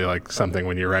literally like something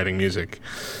when you're writing music.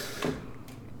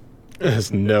 It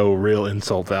has no real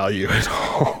insult value at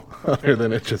all, other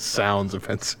than it just sounds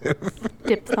offensive.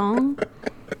 Diphthong.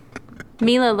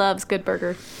 Mila loves Good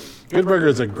Burger. Good Burger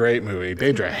is a great movie.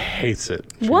 Deidre hates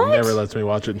it. She What? never lets me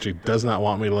watch it, and she does not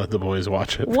want me to let the boys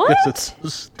watch it What? because it's so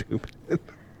stupid.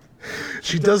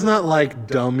 She does not like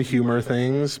dumb humor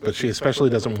things, but she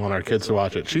especially doesn't want our kids to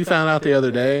watch it. She found out the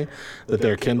other day that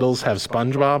their Kindles have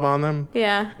SpongeBob on them.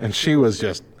 Yeah. And she was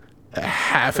just a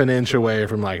half an inch away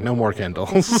from like, no more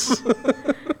Kindles.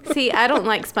 See, I don't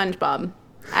like SpongeBob.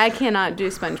 I cannot do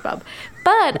SpongeBob.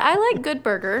 But I like Good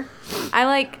Burger. I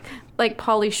like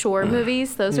Pauly Shore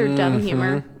movies. Those are dumb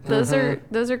humor. Those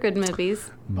are good movies.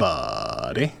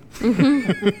 Buddy.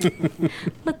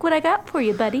 Look what I got for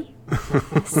you, buddy.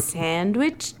 A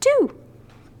sandwich too.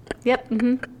 Yep.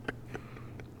 Mm-hmm.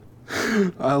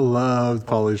 I loved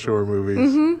Pauly Shore movies.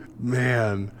 Mm-hmm.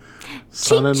 Man. Cheek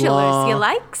Son-in-law. chillers, you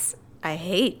likes? I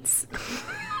hates.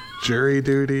 Jury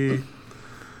Duty.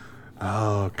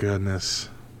 Oh, goodness.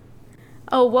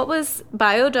 Oh, what was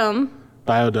Biodome?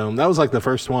 Biodome. That was like the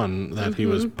first one that he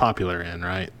was popular in,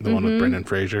 right? The one with Brendan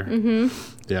Fraser. Mm-hmm.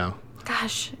 Yeah.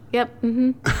 Gosh. Yep.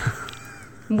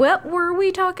 Mm-hmm. What were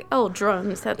we talking? Oh,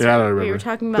 drums. That's Yeah, I right. don't remember. We were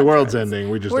talking about the world's drums. ending.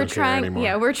 We just We're don't care trying. anymore.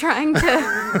 Yeah, we're trying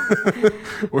to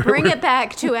bring it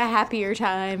back to a happier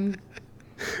time.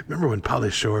 Remember when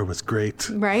Pauly Shore was great?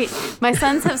 Right. My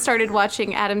sons have started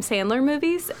watching Adam Sandler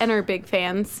movies and are big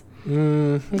fans.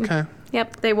 Okay.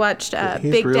 Yep. They watched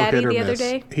He's Big real Daddy hit or the other miss.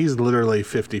 day. He's literally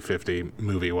 50-50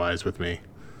 movie-wise with me.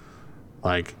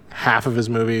 Like, half of his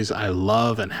movies I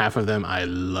love and half of them I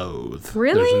loathe.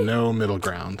 Really? There's no middle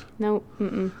ground. No.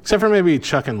 Mm-mm. Except for maybe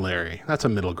Chuck and Larry. That's a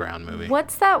middle ground movie.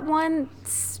 What's that one?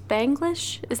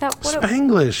 Spanglish? Is that what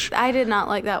Spanglish. I did not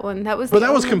like that one. That was But the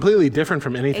that was only- completely different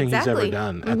from anything he's Exactly. ever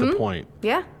done at the point.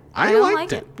 Yeah. I don't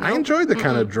liked like it. Nope. I enjoyed the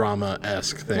kind of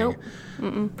drama-esque thing.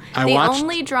 Nope. I The watched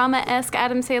only drama-esque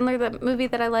Adam Sandler movie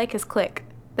that I like is Click.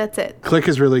 That's it. Click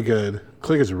is really good.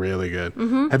 Click is really good.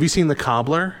 Have you seen The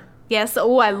Cobbler? Yes.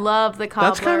 Oh, I love The Cobbler.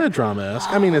 That's kind of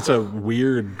drama-esque. I mean, it's a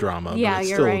weird drama, Yeah, but it's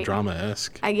you're still right.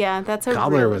 drama-esque. Yeah, that's a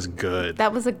Cobbler real- was good.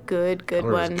 That was a good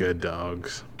Cobbler one. was good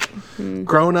dogs.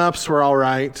 Grown-ups were all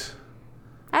right.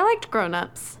 I liked Grown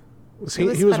Ups. He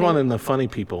was was funny. one in The Funny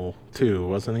People, too,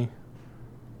 wasn't he?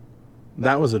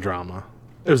 That was a drama.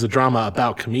 It was a drama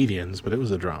about comedians, but it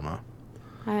was a drama.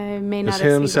 I may not It's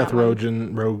have him, seen Seth that one.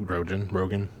 Rogen.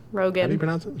 Rogan. How do you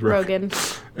pronounce it? Rogan.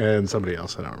 And somebody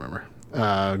else, I don't remember.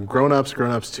 Grown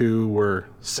Ups 2 were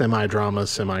semi-drama,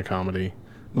 semi-comedy,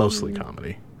 mostly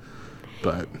comedy,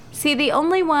 but See, the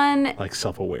only one like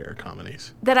self-aware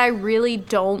comedies. that I really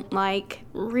don't like,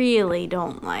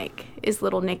 is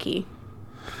Little Nicky.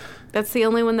 That's the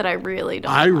only one that I really don't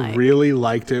I like. really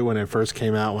liked it when it first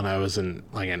came out when I was in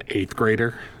like an 8th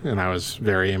grader and I was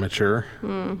very immature,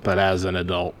 but as an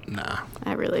adult, nah.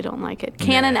 I really don't like it.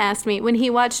 Cannon asked me, when he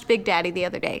watched Big Daddy the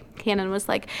other day, Cannon was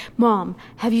like, Mom,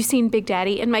 have you seen Big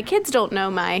Daddy? And my kids don't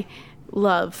know my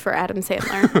love for Adam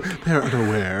Sandler. They're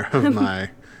unaware of my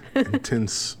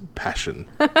intense passion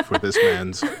for this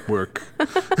man's work.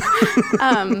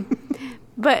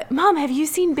 But, Mom, have you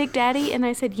seen Big Daddy? And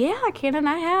I said, yeah, Cannon,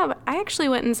 I have. I actually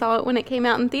went and saw it when it came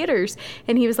out in theaters.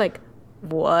 And he was like,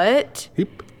 what?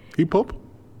 Hip hop?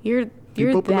 You're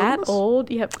Hip-hop that Anonymous? old?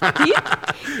 Yep.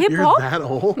 Hip You're hop? that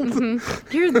old?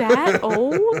 You're that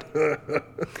old?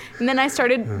 And then I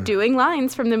started doing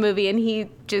lines from the movie, and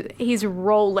he's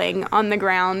rolling on the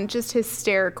ground, just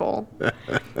hysterical.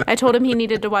 I told him he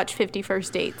needed to watch 50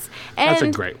 First Dates. And That's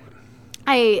a great one.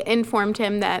 I informed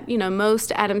him that,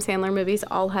 most Adam Sandler movies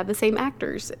all have the same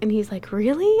actors. And he's like,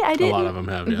 really? I didn't. A lot of them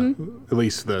have, yeah. At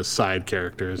least the side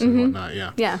characters and whatnot,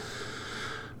 yeah. Yeah.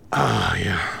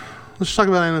 Yeah. Let's talk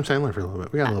about Adam Sandler for a little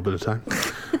bit. We got a little bit of time.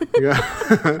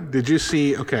 Did you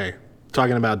see,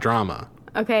 talking about drama.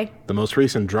 Okay. The most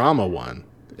recent drama one,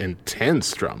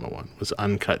 intense drama one, was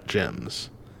Uncut Gems.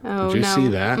 Oh, Did you see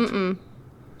that? Mm-mm.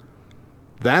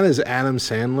 That is Adam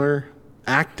Sandler,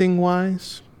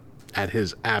 acting-wise, at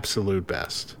his absolute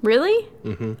best. Really?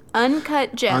 Mm-hmm.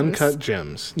 Uncut Gems. Uncut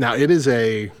Gems. Now, it's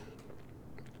a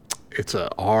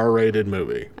R-rated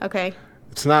movie. Okay.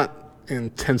 It's not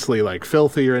intensely,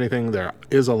 filthy or anything. There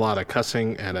is a lot of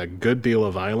cussing and a good deal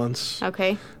of violence.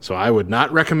 Okay. So I would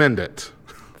not recommend it.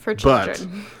 For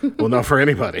children. Well, no, for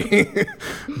anybody.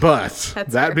 But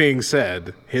That's that fair. being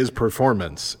said, his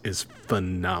performance is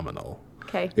phenomenal.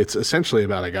 Okay. It's essentially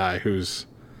about a guy who's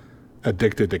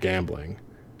addicted to gambling,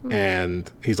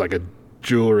 and he's like a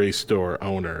jewelry store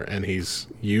owner, and he's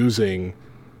using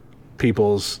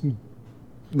people's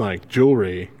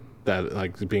jewelry that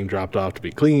is being dropped off to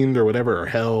be cleaned or whatever, or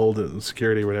held in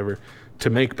security or whatever,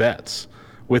 to make bets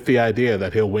with the idea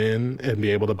that he'll win and be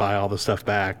able to buy all the stuff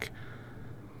back.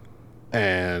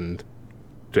 And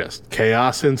just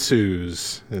chaos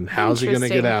ensues, and how's he going to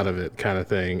get out of it, kind of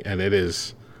thing. And it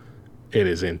is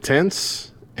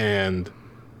intense and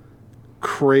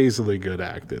crazily good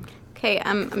acted. Okay,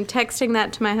 I'm texting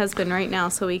that to my husband right now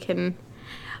so we can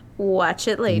watch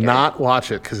it later. Not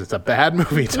watch it, because it's a bad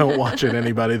movie. Don't watch it,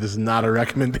 anybody. This is not a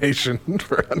recommendation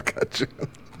for Uncut Gems.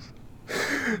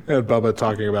 I had Bubba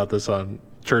talking about this on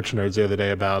Church Nerds the other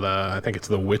day about, I think it's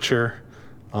The Witcher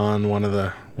on one of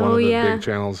the big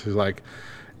channels. He's like,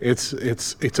 it's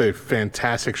a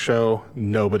fantastic show.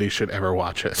 Nobody should ever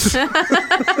watch it.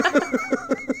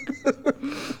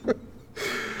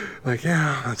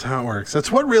 Yeah, that's how it works.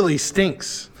 That's what really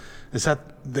stinks, is that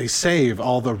they save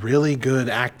all the really good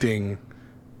acting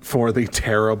for the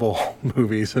terrible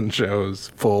movies and shows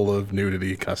full of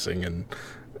nudity, cussing, and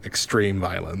extreme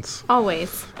violence.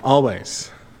 Always.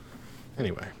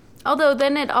 Anyway. Although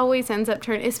then it always ends up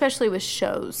turning, especially with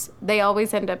shows, they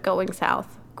always end up going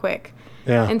south quick.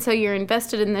 Yeah. And so you're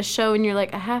invested in this show, and you're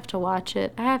like, I have to watch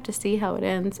it. I have to see how it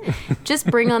ends. Just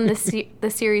bring on the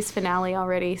series finale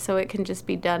already, so it can just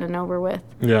be done and over with.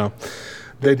 Yeah.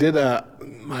 They did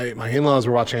my in-laws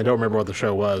were watching, I don't remember what the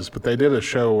show was, but they did a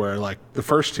show where the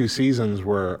first 2 seasons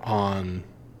were on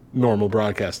normal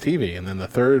broadcast TV, and then the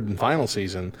third and final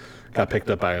season got picked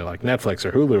up by Netflix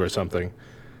or Hulu or something.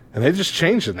 And they just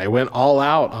changed it. They went all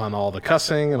out on all the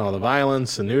cussing and all the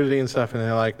violence and nudity and stuff. And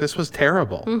they're like, this was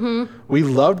terrible. Mm-hmm. We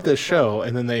loved this show,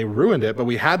 and then they ruined it, but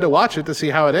we had to watch it to see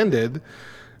how it ended,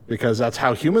 because that's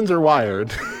how humans are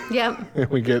wired. Yep. And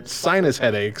we get sinus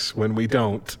headaches when we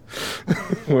don't.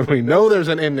 When we know there's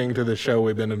an ending to the show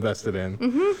we've been invested in.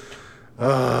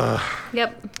 Mm-hmm.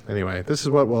 Yep. Anyway, this is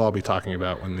what we'll all be talking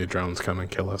about when the drones come and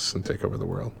kill us and take over the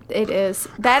world. It is.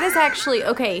 That is actually,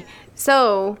 okay,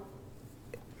 so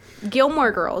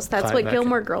Gilmore Girls, that's what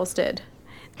Gilmore Girls did.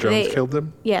 Drones killed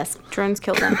them? Yes, drones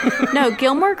killed them. No,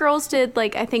 Gilmore Girls did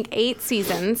I think 8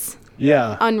 seasons.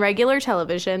 Yeah. On regular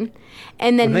television.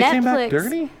 And then they Netflix. Came back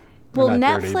dirty? Well,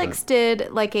 Netflix did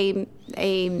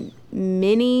a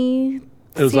mini.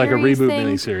 It was like a reboot thing.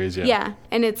 miniseries, yeah. Yeah,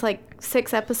 and it's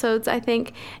 6 episodes, I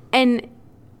think. And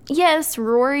yes,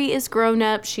 Rory is grown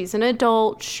up. She's an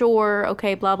adult. Sure.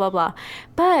 Okay, blah, blah, blah.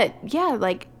 But yeah,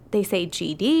 they say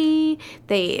GD,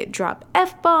 they drop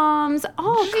F-bombs,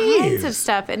 all kinds of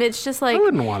stuff. And it's just I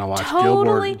wouldn't want to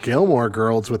watch Gilmore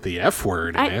Girls with the F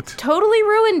word in it. Totally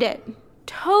ruined it.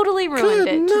 Totally ruined Good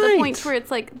it. night. To the point where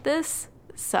it's this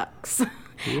sucks. Wow.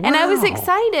 And I was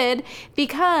excited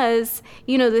because,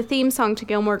 the theme song to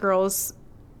Gilmore Girls,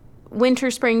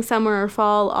 winter, spring, summer, or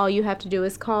fall, all you have to do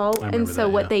is call. And so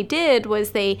what they did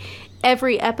was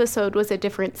every episode was a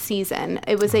different season.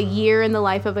 It was a year in the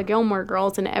life of a Gilmore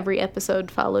Girls, and every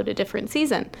episode followed a different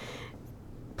season,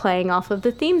 playing off of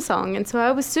the theme song. And so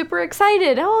I was super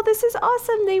excited. Oh, this is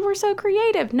awesome. They were so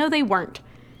creative. No, they weren't.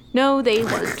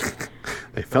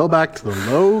 They fell back to the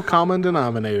low common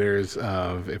denominators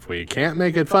of, if we can't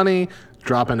make it funny,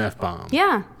 drop an F-bomb.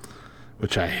 Yeah.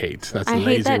 Which I hate. That's I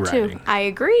lazy hate that writing. too. I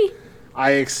agree. I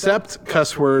accept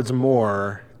cuss words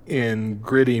more in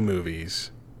gritty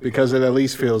movies, because it at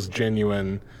least feels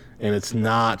genuine and it's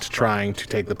not trying to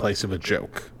take the place of a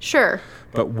joke. Sure.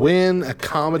 But when a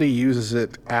comedy uses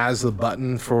it as the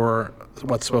button for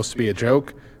what's supposed to be a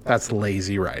joke, that's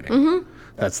lazy writing. Mm-hmm.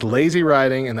 That's lazy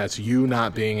writing, and that's you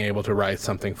not being able to write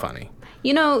something funny.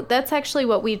 That's actually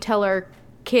what we tell our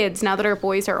kids now that our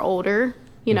boys are older.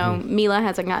 You know, Mila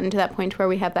hasn't gotten to that point where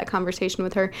we have that conversation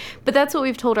with her. But that's what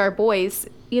we've told our boys.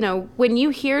 You know, when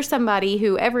you hear somebody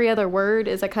who every other word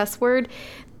is a cuss word,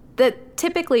 that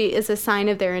typically is a sign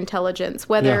of their intelligence,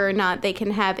 whether or not they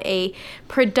can have a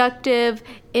productive,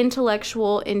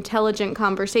 intellectual, intelligent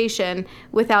conversation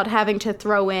without having to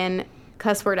throw in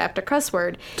cuss word after cuss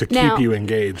word. To keep you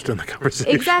engaged in the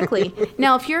conversation. Exactly.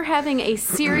 Now, if you're having a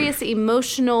serious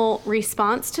emotional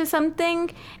response to something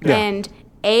and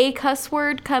a cuss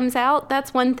word comes out,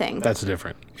 that's one thing. That's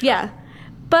different. Yeah.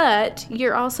 But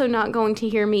you're also not going to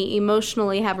hear me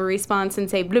emotionally have a response and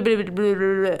say blah, blah, blah, blah,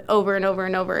 blah, blah, over and over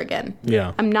and over again.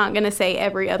 Yeah. I'm not going to say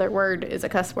every other word is a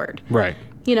cuss word. Right.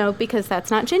 You know, because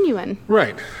that's not genuine.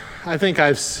 Right. I think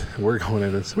we've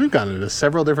gone into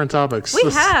several different topics.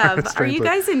 We have. Are you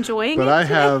guys enjoying it? But I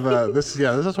have, this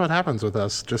is what happens with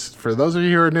us. Just for those of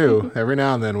you who are new, every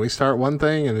now and then we start one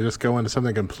thing and just go into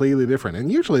something completely different.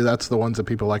 And usually that's the ones that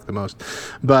people like the most.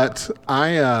 But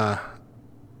I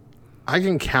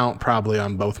can count probably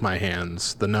on both my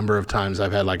hands the number of times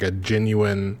I've had like a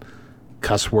genuine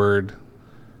cuss word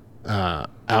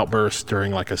outburst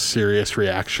during like a serious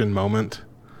reaction moment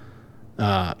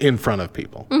in front of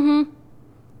people. You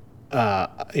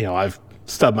know, I've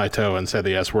stubbed my toe and said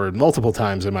the S word multiple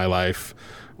times in my life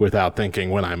without thinking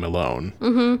when I'm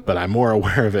alone. But I'm more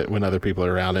aware of it when other people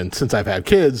are around. And since I've had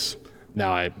kids,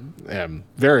 now I am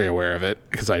very aware of it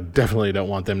because I definitely don't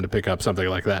want them to pick up something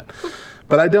like that.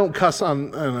 But I don't cuss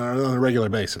on a regular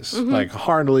basis, like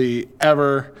hardly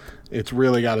ever. It's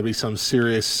really got to be some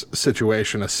serious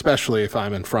situation, especially if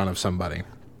I'm in front of somebody.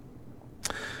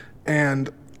 And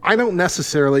I don't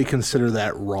necessarily consider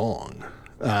that wrong,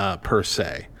 per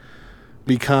se,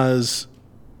 because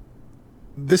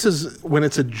this is when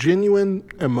it's a genuine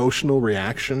emotional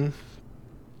reaction.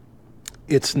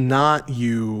 It's not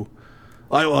you.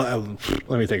 Let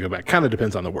me take it back. Kind of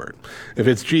depends on the word. If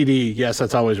it's GD, yes,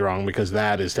 that's always wrong because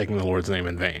that is taking the Lord's name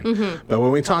in vain. But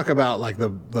when we talk about like the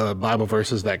Bible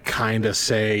verses that kind of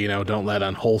say, you know, don't let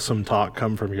unwholesome talk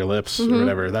come from your lips or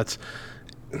whatever,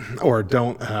 or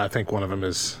don't, I think one of them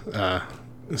is,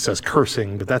 it says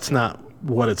cursing, but that's not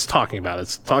what it's talking about.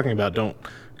 It's talking about don't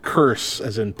curse,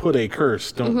 as in put a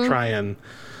curse. Don't try and,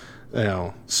 you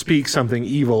know, speak something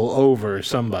evil over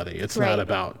somebody. It's not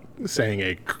about saying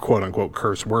a quote-unquote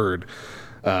curse word,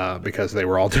 because they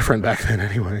were all different back then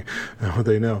anyway. Now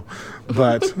they know.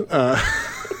 But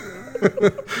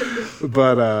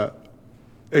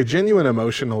a genuine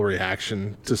emotional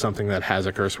reaction to something that has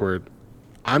a curse word,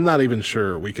 I'm not even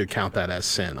sure we could count that as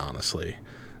sin, honestly.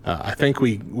 I think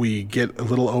we get a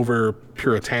little over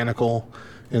puritanical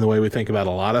in the way we think about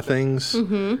a lot of things,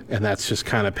 and that's just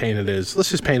kind of painted as,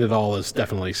 let's just paint it all as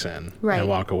definitely sin and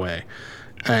walk away.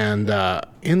 And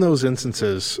in those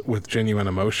instances with genuine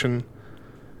emotion,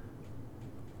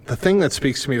 the thing that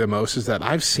speaks to me the most is that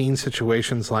I've seen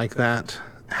situations like that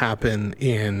happen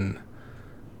in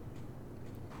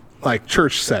like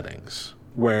church settings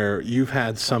where you've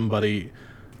had somebody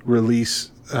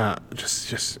release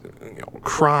just you know,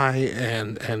 cry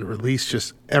and release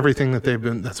just everything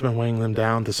that's been weighing them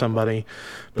down to somebody,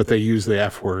 but they use the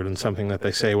F word in something that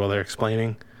they say while they're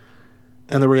explaining.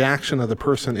 And the reaction of the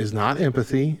person is not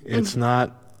empathy. It's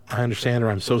not, I understand, or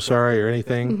I'm so sorry, or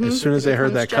anything. As soon as they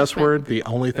heard that cuss word, the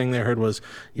only thing they heard was,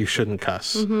 you shouldn't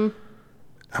cuss.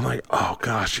 I'm like, oh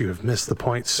gosh, you have missed the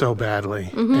point so badly,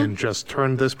 and just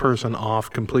turned this person off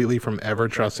completely from ever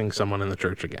trusting someone in the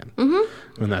church again.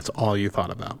 And that's all you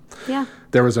thought about. Yeah.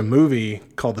 There was a movie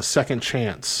called The Second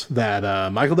Chance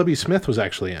that Michael W. Smith was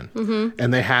actually in.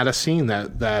 And they had a scene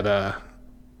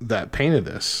that painted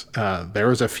this. There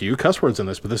was a few cuss words in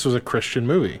this, but this was a Christian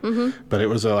movie. But it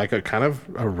was like a kind of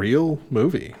a real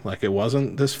movie. Like it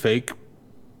wasn't this fake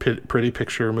pretty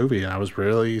picture movie. And I was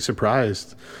really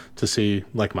surprised to see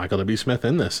like Michael W. Smith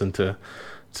in this, and to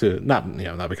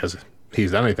not because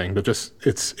he's done anything, but just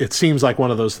it seems like one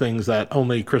of those things that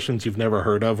only Christians you've never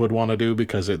heard of would want to do,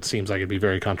 because it seems like it'd be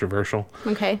very controversial.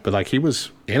 Okay. But like he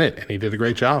was in it and he did a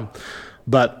great job.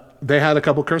 But they had a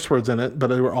couple curse words in it, but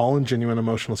they were all in genuine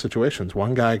emotional situations.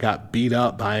 One guy got beat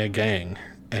up by a gang,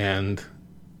 and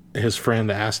his friend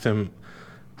asked him,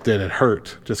 did it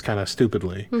hurt? Just kind of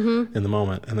stupidly in the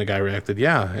moment. And the guy reacted,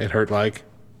 yeah, it hurt like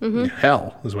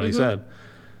hell, is what he said.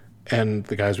 And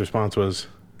the guy's response was,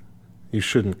 you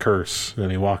shouldn't curse.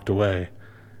 And he walked away.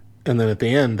 And then at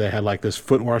the end, they had like this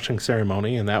foot washing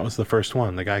ceremony, and that was the first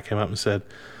one. The guy came up and said,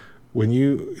 when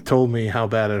you told me how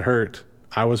bad it hurt,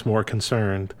 I was more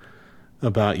concerned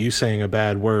about you saying a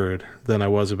bad word than I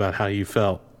was about how you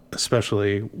felt,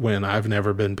 especially when I've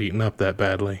never been beaten up that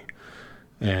badly.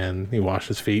 And he washed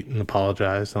his feet and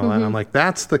apologized and all that. And I'm like,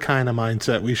 that's the kind of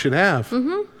mindset we should have.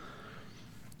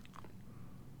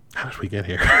 How did we get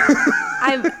here?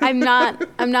 I'm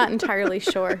not entirely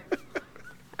sure.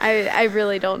 I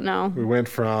really don't know. We went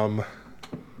from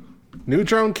new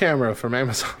drone camera from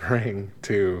Amazon Ring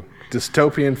to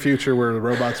dystopian future where the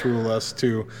robots rule us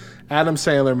to Adam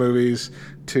Sandler movies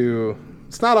to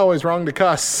it's not always wrong to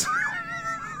cuss.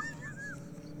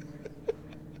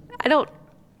 I don't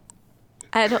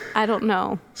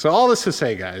know. So all this to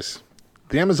say, guys,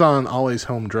 the Amazon Always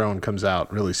Home drone comes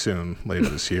out really soon later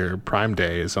this year. Prime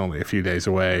Day is only a few days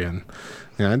away, and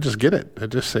just get it. I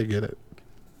just say get it.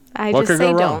 What could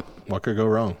go wrong? What could go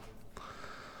wrong?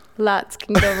 Lots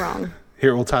can go wrong.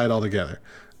 Here, we'll tie it all together.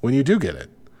 When you do get it,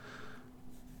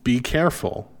 be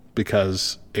careful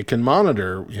because it can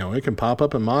monitor, it can pop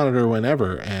up and monitor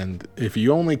whenever. And if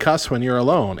you only cuss when you're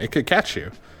alone, it could catch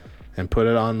you and put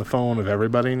it on the phone of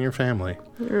everybody in your family.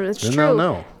 It's then true. They'll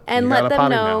know. And let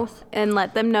them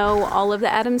know all of the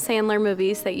Adam Sandler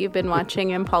movies that you've been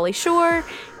watching and Pauly Shore.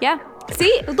 Yeah.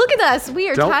 See, look at us. We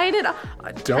are tying it all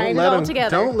together.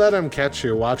 Don't let them catch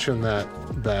you watching that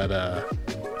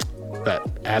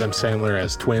Adam Sandler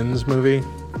as twins movie.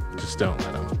 Just don't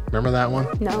let him. Remember that one?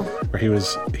 No. Where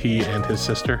he and his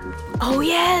sister? Oh,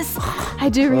 yes. I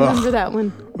do remember that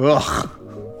one. Ugh.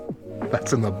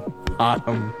 That's in the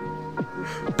bottom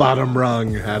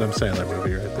rung Adam Sandler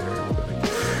movie right there, everybody.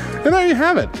 And there you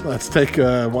have it. Let's take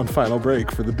one final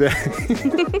break for the day.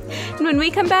 And when we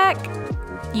come back,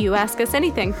 you ask us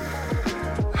anything.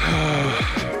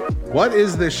 What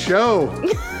is this show?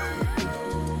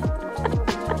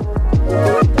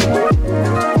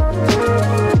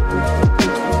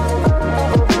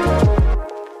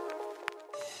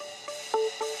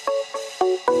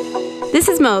 This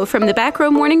is Mo from the Back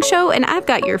Row Morning Show, and I've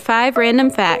got your 5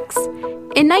 random facts.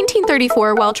 In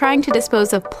 1934, while trying to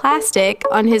dispose of plastic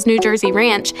on his New Jersey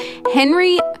ranch,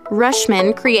 Henry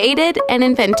Rushman created and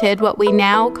invented what we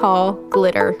now call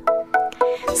glitter.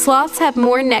 Sloths have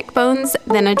more neck bones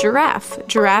than a giraffe.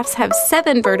 Giraffes have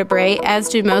 7 vertebrae, as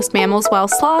do most mammals, while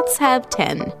sloths have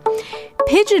 10.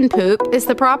 Pigeon poop is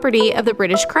the property of the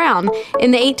British Crown.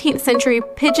 In the 18th century,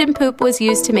 pigeon poop was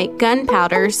used to make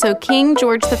gunpowder, so King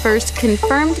George I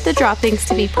confirmed the droppings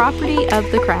to be property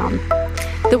of the Crown.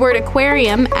 The word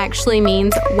aquarium actually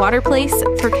means water place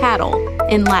for cattle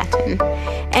in Latin.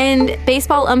 And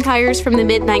baseball umpires from the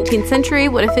mid-19th century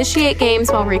would officiate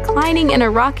games while reclining in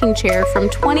a rocking chair from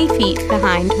 20 feet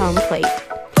behind home plate.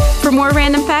 For more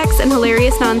random facts and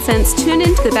hilarious nonsense, tune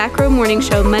into the Back Row Morning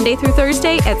Show Monday through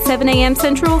Thursday at 7 a.m.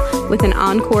 Central with an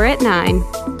encore at 9.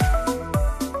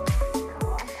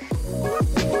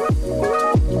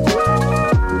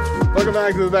 Welcome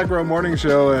back to the Back Row Morning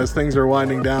Show as things are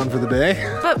winding down for the day.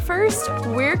 But first,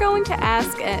 we're going to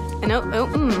ask we're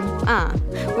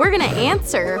going to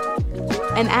answer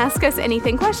an Ask Us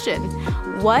Anything question.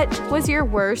 What was your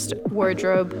worst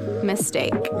wardrobe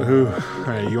mistake? All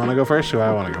right, you want to go first or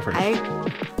I want to go first?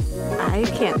 I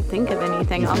can't think of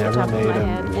anything off the top of my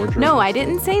head. No, I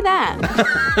didn't say that.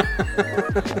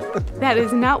 That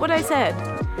is not what I said.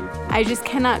 I just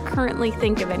cannot currently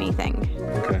think of anything.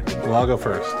 Okay, well, I'll go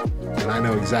first. And I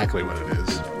know exactly what it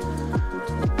is.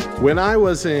 When I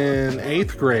was in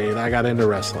 8th grade, I got into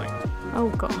wrestling. Oh,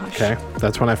 gosh. Okay,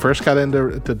 that's when I first got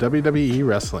into WWE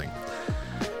wrestling.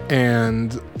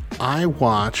 And I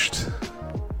watched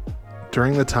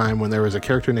during the time when there was a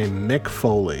character named Mick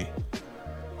Foley.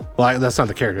 Well, that's not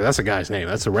the character. That's a guy's name.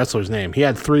 That's a wrestler's name. He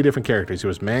had 3 different characters. He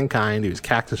was Mankind, he was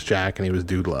Cactus Jack, and he was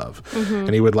Dude Love. Mm-hmm.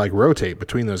 And he would rotate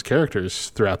between those characters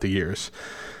throughout the years.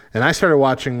 And I started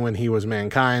watching when he was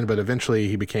Mankind, but eventually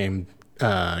he became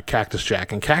Cactus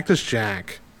Jack. And Cactus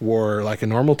Jack wore a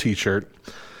normal t-shirt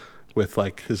with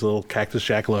his little Cactus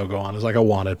Jack logo on. It was like a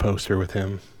wanted poster with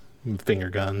him, finger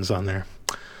guns on there.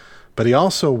 But he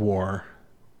also wore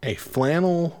a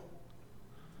flannel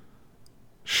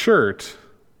shirt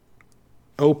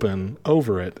open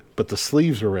over it, but the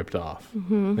sleeves were ripped off.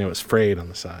 Mm-hmm. And it was frayed on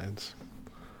the sides.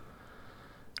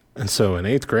 And so in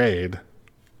 8th grade,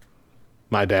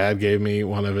 my dad gave me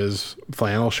one of his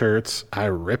flannel shirts. I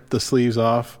ripped the sleeves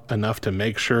off enough to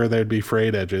make sure there'd be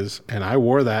frayed edges, and I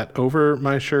wore that over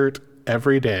my shirt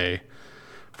every day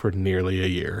for nearly a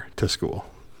year to school.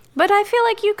 But I feel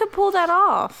like you could pull that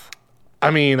off.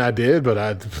 I mean, I did,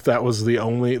 but that was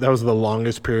the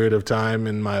longest period of time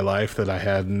in my life that I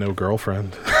had no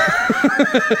girlfriend.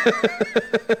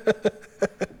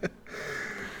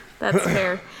 That's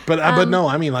fair. But no,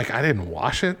 I mean, I didn't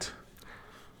wash it.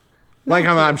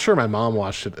 I'm sure my mom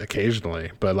washed it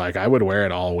occasionally, but I would wear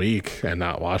it all week and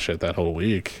not wash it that whole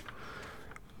week.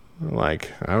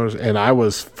 I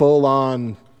was full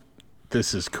on,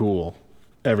 this is cool.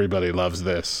 everybody loves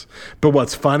this. But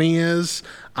what's funny is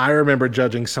I remember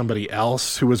judging somebody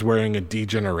else who was wearing a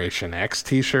D-Generation X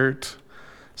t-shirt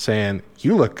saying,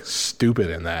 you look stupid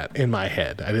in that, in my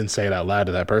head. I didn't say it out loud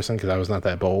to that person because I was not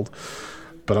that bold.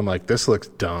 But I'm like, this looks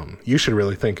dumb. You should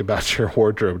really think about your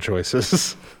wardrobe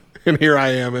choices. And here I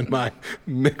am in my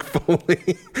Mick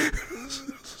Foley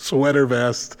sweater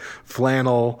vest,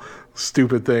 flannel,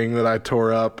 stupid thing that I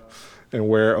tore up and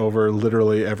wear over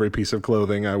literally every piece of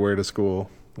clothing I wear to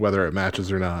school, whether it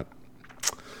matches or not.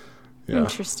 Yeah.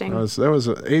 Interesting. That was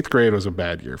 8th grade was a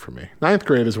bad year for me. 9th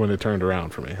grade is when it turned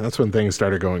around for me. That's when things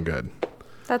started going good.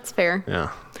 That's fair.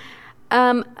 Yeah.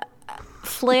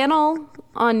 Flannel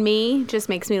on me just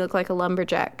makes me look like a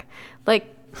lumberjack.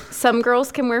 Like, some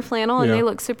girls can wear flannel and they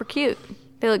look super cute.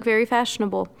 They look very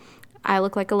fashionable. I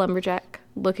look like a lumberjack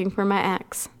looking for my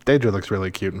axe. Deidre looks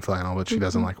really cute in flannel, but she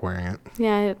doesn't like wearing it.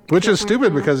 Yeah. Which is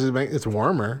stupid because it's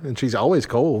warmer and she's always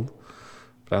cold.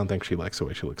 But I don't think she likes the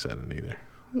way she looks at it either.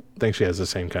 I think she has the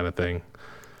same kind of thing.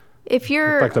 If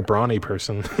you're like the brawny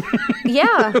person.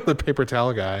 Yeah. The paper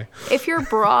towel guy. If you're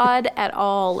broad at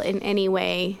all in any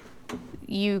way,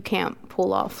 you can't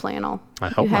pull off flannel. I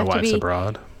hope my wife's a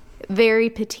broad. Very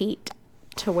petite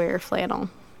to wear flannel.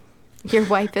 Your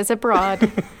wife is a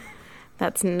broad.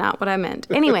 That's not what I meant.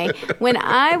 Anyway, when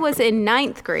I was in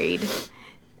 9th grade,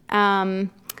 I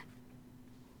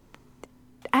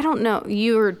don't know.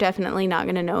 You're definitely not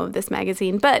going to know of this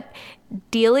magazine, but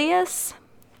Delius,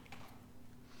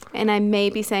 and I may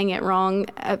be saying it wrong.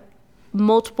 I've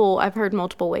heard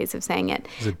multiple ways of saying it.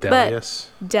 Is it Delius?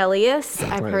 Delius,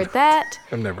 I've heard that.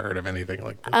 I've never heard of anything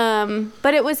like this.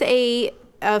 But it was a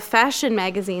fashion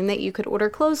magazine that you could order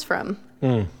clothes from.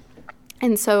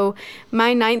 And so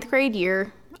my 9th grade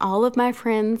year, all of my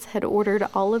friends had ordered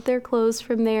all of their clothes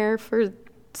from there for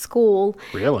school.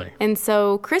 Really? And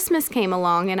so Christmas came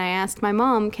along and I asked my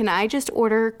mom, can I just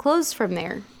order clothes from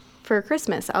there for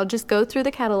Christmas? I'll just go through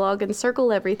the catalog and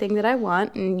circle everything that I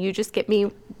want and you just get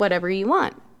me whatever you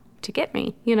want to get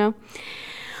me, you know?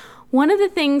 One of the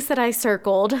things that I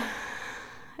circled,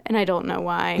 and I don't know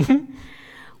why,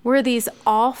 were these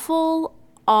awful,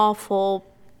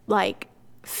 like,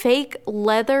 fake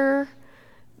leather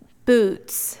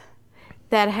boots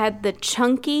that had the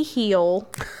chunky heel,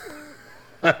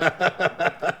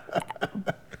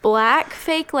 black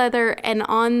fake leather, and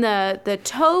on the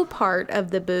toe part of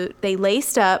the boot, they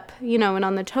laced up, and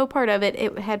on the toe part of it,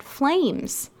 it had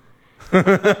flames. To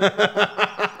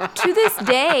this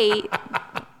day,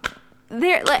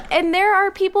 there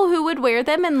are people who would wear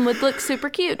them and would look super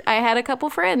cute. I had a couple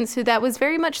friends who that was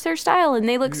very much their style, and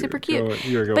they look super cute.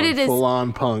 You're going but it full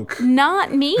on punk.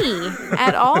 Not me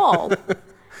at all.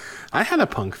 I had a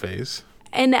punk phase,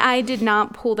 and I did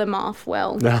not pull them off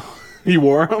well. No, you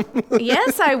wore them?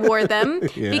 Yes, I wore them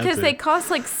because they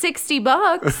cost like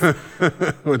 $60,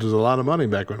 which was a lot of money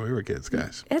back when we were kids,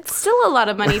 guys. It's still a lot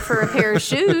of money for a pair of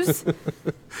shoes.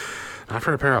 Not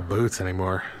for a pair of boots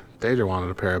anymore. Deidre wanted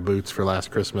a pair of boots for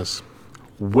last Christmas.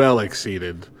 Well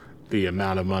exceeded the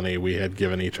amount of money we had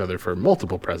given each other for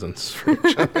multiple presents for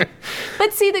each other.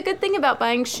 But see, the good thing about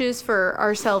buying shoes for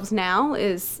ourselves now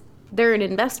is they're an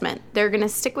investment. They're going to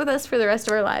stick with us for the rest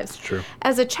of our lives. True.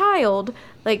 As a child,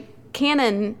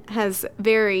 Cannon has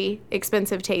very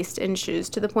expensive taste in shoes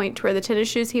to the point to where the tennis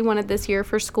shoes he wanted this year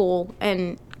for school,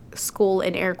 and school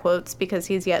in air quotes because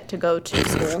he's yet to go to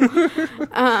school.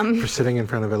 For sitting in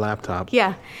front of a laptop.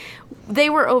 Yeah. They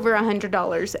were over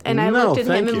 $100. And I looked at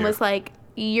him and was like,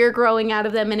 you're growing out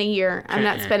of them in a year. I'm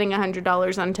not spending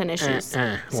 $100 on tennis shoes.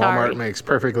 Sorry. Walmart makes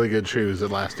perfectly good shoes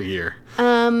that last a year.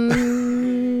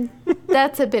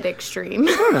 That's a bit extreme.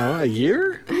 I don't know, a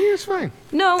year? A year's fine.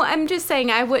 No, I'm just saying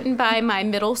I wouldn't buy my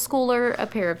middle schooler a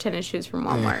pair of tennis shoes from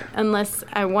Walmart unless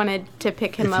I wanted to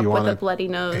pick him up with a bloody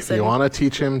nose. If you want to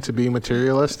teach him to be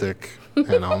materialistic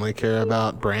and only care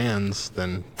about brands,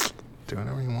 then do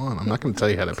whatever you want. I'm not going to tell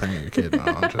you how to parent your kid. No,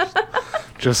 I'm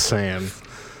just saying.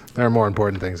 There are more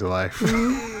important things in life.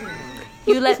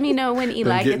 You let me know when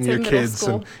Eli gets in middle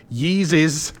school. Some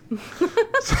Yeezys.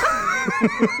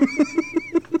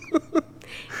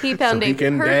 He found so he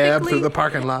can dab through the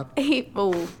parking lot.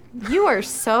 You are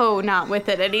so not with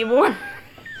it anymore.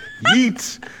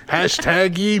 Yeet.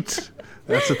 Hashtag yeet.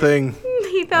 That's the thing.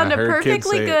 He found a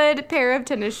perfectly good pair of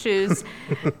tennis shoes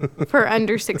for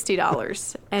under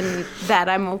 $60, and that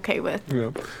I'm okay with.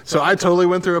 Yeah. So I totally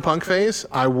went through a punk phase.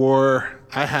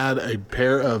 I had a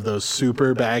pair of those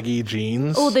super baggy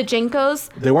jeans. Oh, the Jinkos?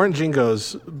 They weren't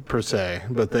Jinkos per se,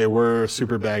 but they were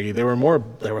super baggy. They were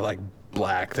like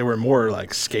black. They were more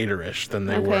like skaterish than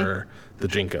they were the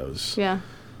Jinkos. Yeah.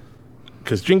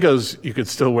 Because Jinkos you could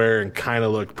still wear and kind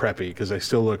of look preppy because they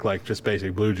still look like just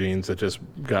basic blue jeans that just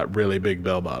got really big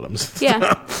bell bottoms.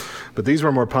 Yeah. But these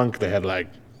were more punk. They had like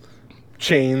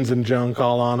chains and junk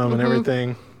all on them and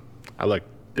everything. I looked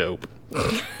dope.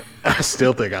 I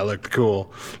still think I looked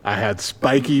cool. I had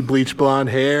spiky bleach blonde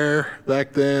hair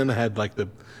back then. I had like the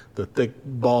thick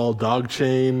ball dog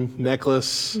chain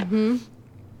necklace.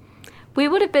 We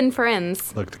would have been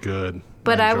friends. Looked good.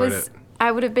 But I enjoyed it.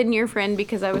 would have been your friend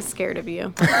because I was scared of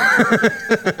you.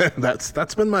 That's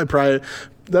been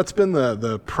that's been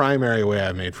the primary way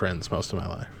I made friends most of my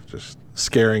life. Just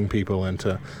scaring people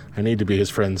into I need to be his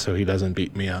friend so he doesn't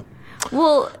beat me up.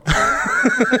 Well,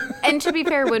 and to be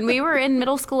fair, when we were in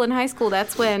middle school and high school,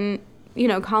 that's when,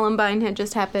 Columbine had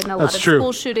just happened. A lot of true.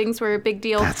 school shootings were a big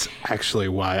deal. That's actually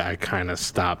why I kind of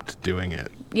stopped doing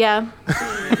it. Yeah.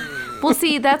 Well,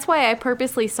 see, that's why I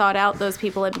purposely sought out those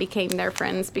people and became their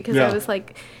friends because I was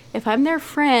like, if I'm their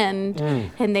friend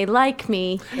and they like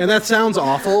me. And that sounds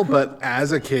awful, but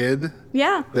as a kid,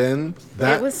 then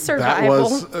it was survival.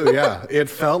 It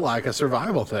felt like a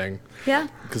survival thing. Yeah.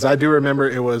 Because I do remember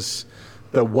it was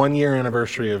the 1-year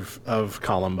anniversary of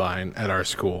Columbine at our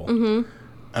school,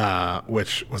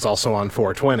 which was also on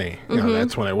 4/20.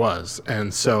 That's when it was.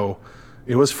 And so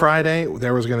it was Friday.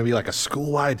 There was going to be like a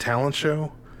school-wide talent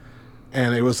show.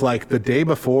 And it was like the day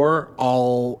before,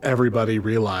 everybody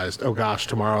realized, oh gosh,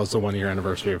 tomorrow's the 1-year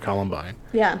anniversary of Columbine.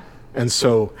 Yeah. And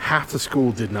so half the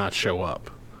school did not show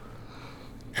up.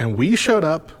 And we showed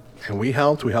up and we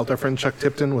helped. We helped our friend Chuck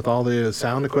Tipton with all the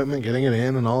sound equipment, getting it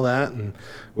in and all that. And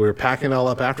we were packing it all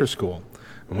up after school.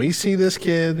 And we see this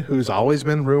kid who's always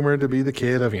been rumored to be the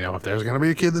kid of, if there's going to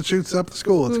be a kid that shoots up the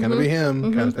school, it's going to be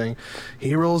him kind of thing.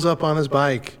 He rolls up on his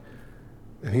bike.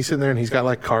 And he's sitting there and he's got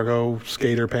like cargo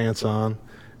skater pants on.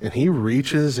 And he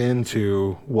reaches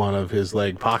into one of his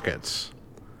leg pockets.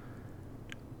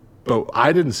 But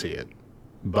I didn't see it.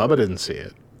 Bubba didn't see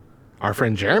it. Our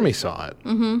friend Jeremy saw it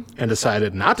and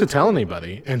decided not to tell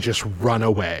anybody and just run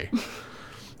away.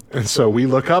 And so we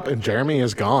look up and Jeremy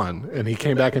is gone. And he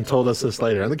came back and told us this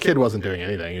later. And the kid wasn't doing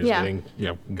anything. He was getting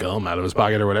gum out of his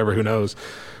pocket or whatever. Who knows?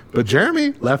 But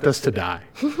Jeremy left us to die.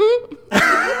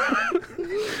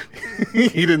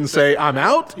 He didn't say, I'm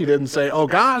out. He didn't say, oh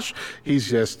gosh. He's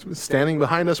just standing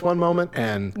behind us one moment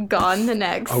and gone the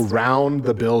next. Around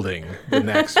the building the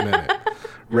next minute.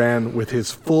 Ran with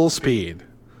his full speed,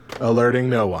 alerting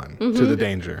no one to the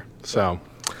danger. So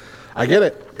I get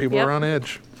it. People are on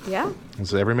edge. Yeah.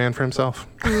 It's every man for himself.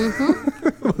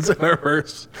 Let's end our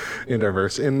verse.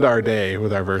 End our day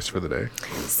with our verse for the day.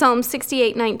 Psalm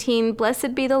 68:19.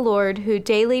 Blessed be the Lord who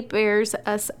daily bears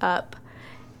us up.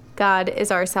 God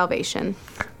is our salvation.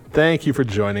 Thank you for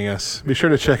joining us. Be sure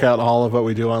to check out all of what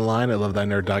we do online at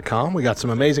lovethynerd.com. We got some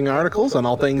amazing articles on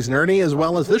all things nerdy, as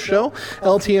well as this show,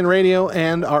 LTN Radio,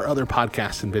 and our other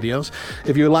podcasts and videos.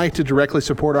 If you would like to directly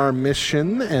support our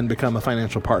mission and become a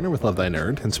financial partner with Love Thy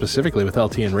Nerd, and specifically with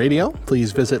LTN Radio,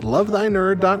 please visit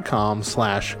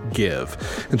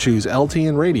lovethynerd.com/give and choose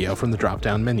LTN Radio from the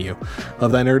drop-down menu.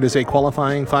 Love Thy Nerd is a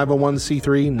qualifying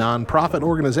 501c3 nonprofit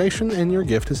organization, and your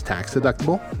gift is tax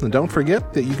deductible. And don't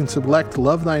forget that you can select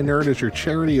Love Thy Nerd as your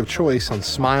charity of choice on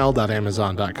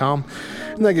smile.amazon.com,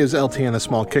 and that gives LTN a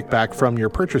small kickback from your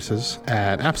purchases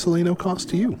at absolutely no cost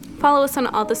to you. Follow us on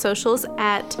all the socials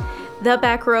at The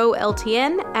Back Row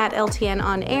LTN, at LTN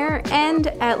On Air, and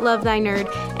at Love Thy Nerd.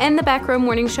 And the Back Row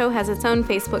Morning Show has its own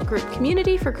Facebook group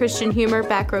community for Christian humor,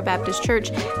 Back Row Baptist Church,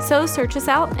 so search us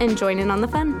out and join in on the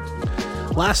fun.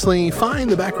 Lastly, find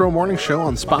the Back Row Morning Show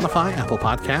on Spotify, Apple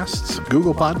Podcasts,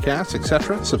 Google Podcasts,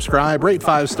 etc. Subscribe, rate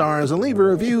 5 stars, and leave a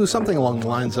review, something along the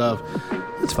lines of,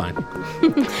 it's fine.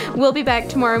 We'll be back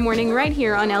tomorrow morning right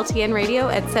here on LTN Radio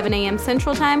at 7 a.m.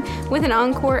 Central Time with an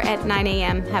encore at 9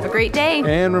 a.m. Have a great day.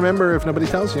 And remember, if nobody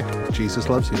tells you, Jesus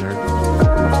loves you,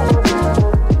 nerd.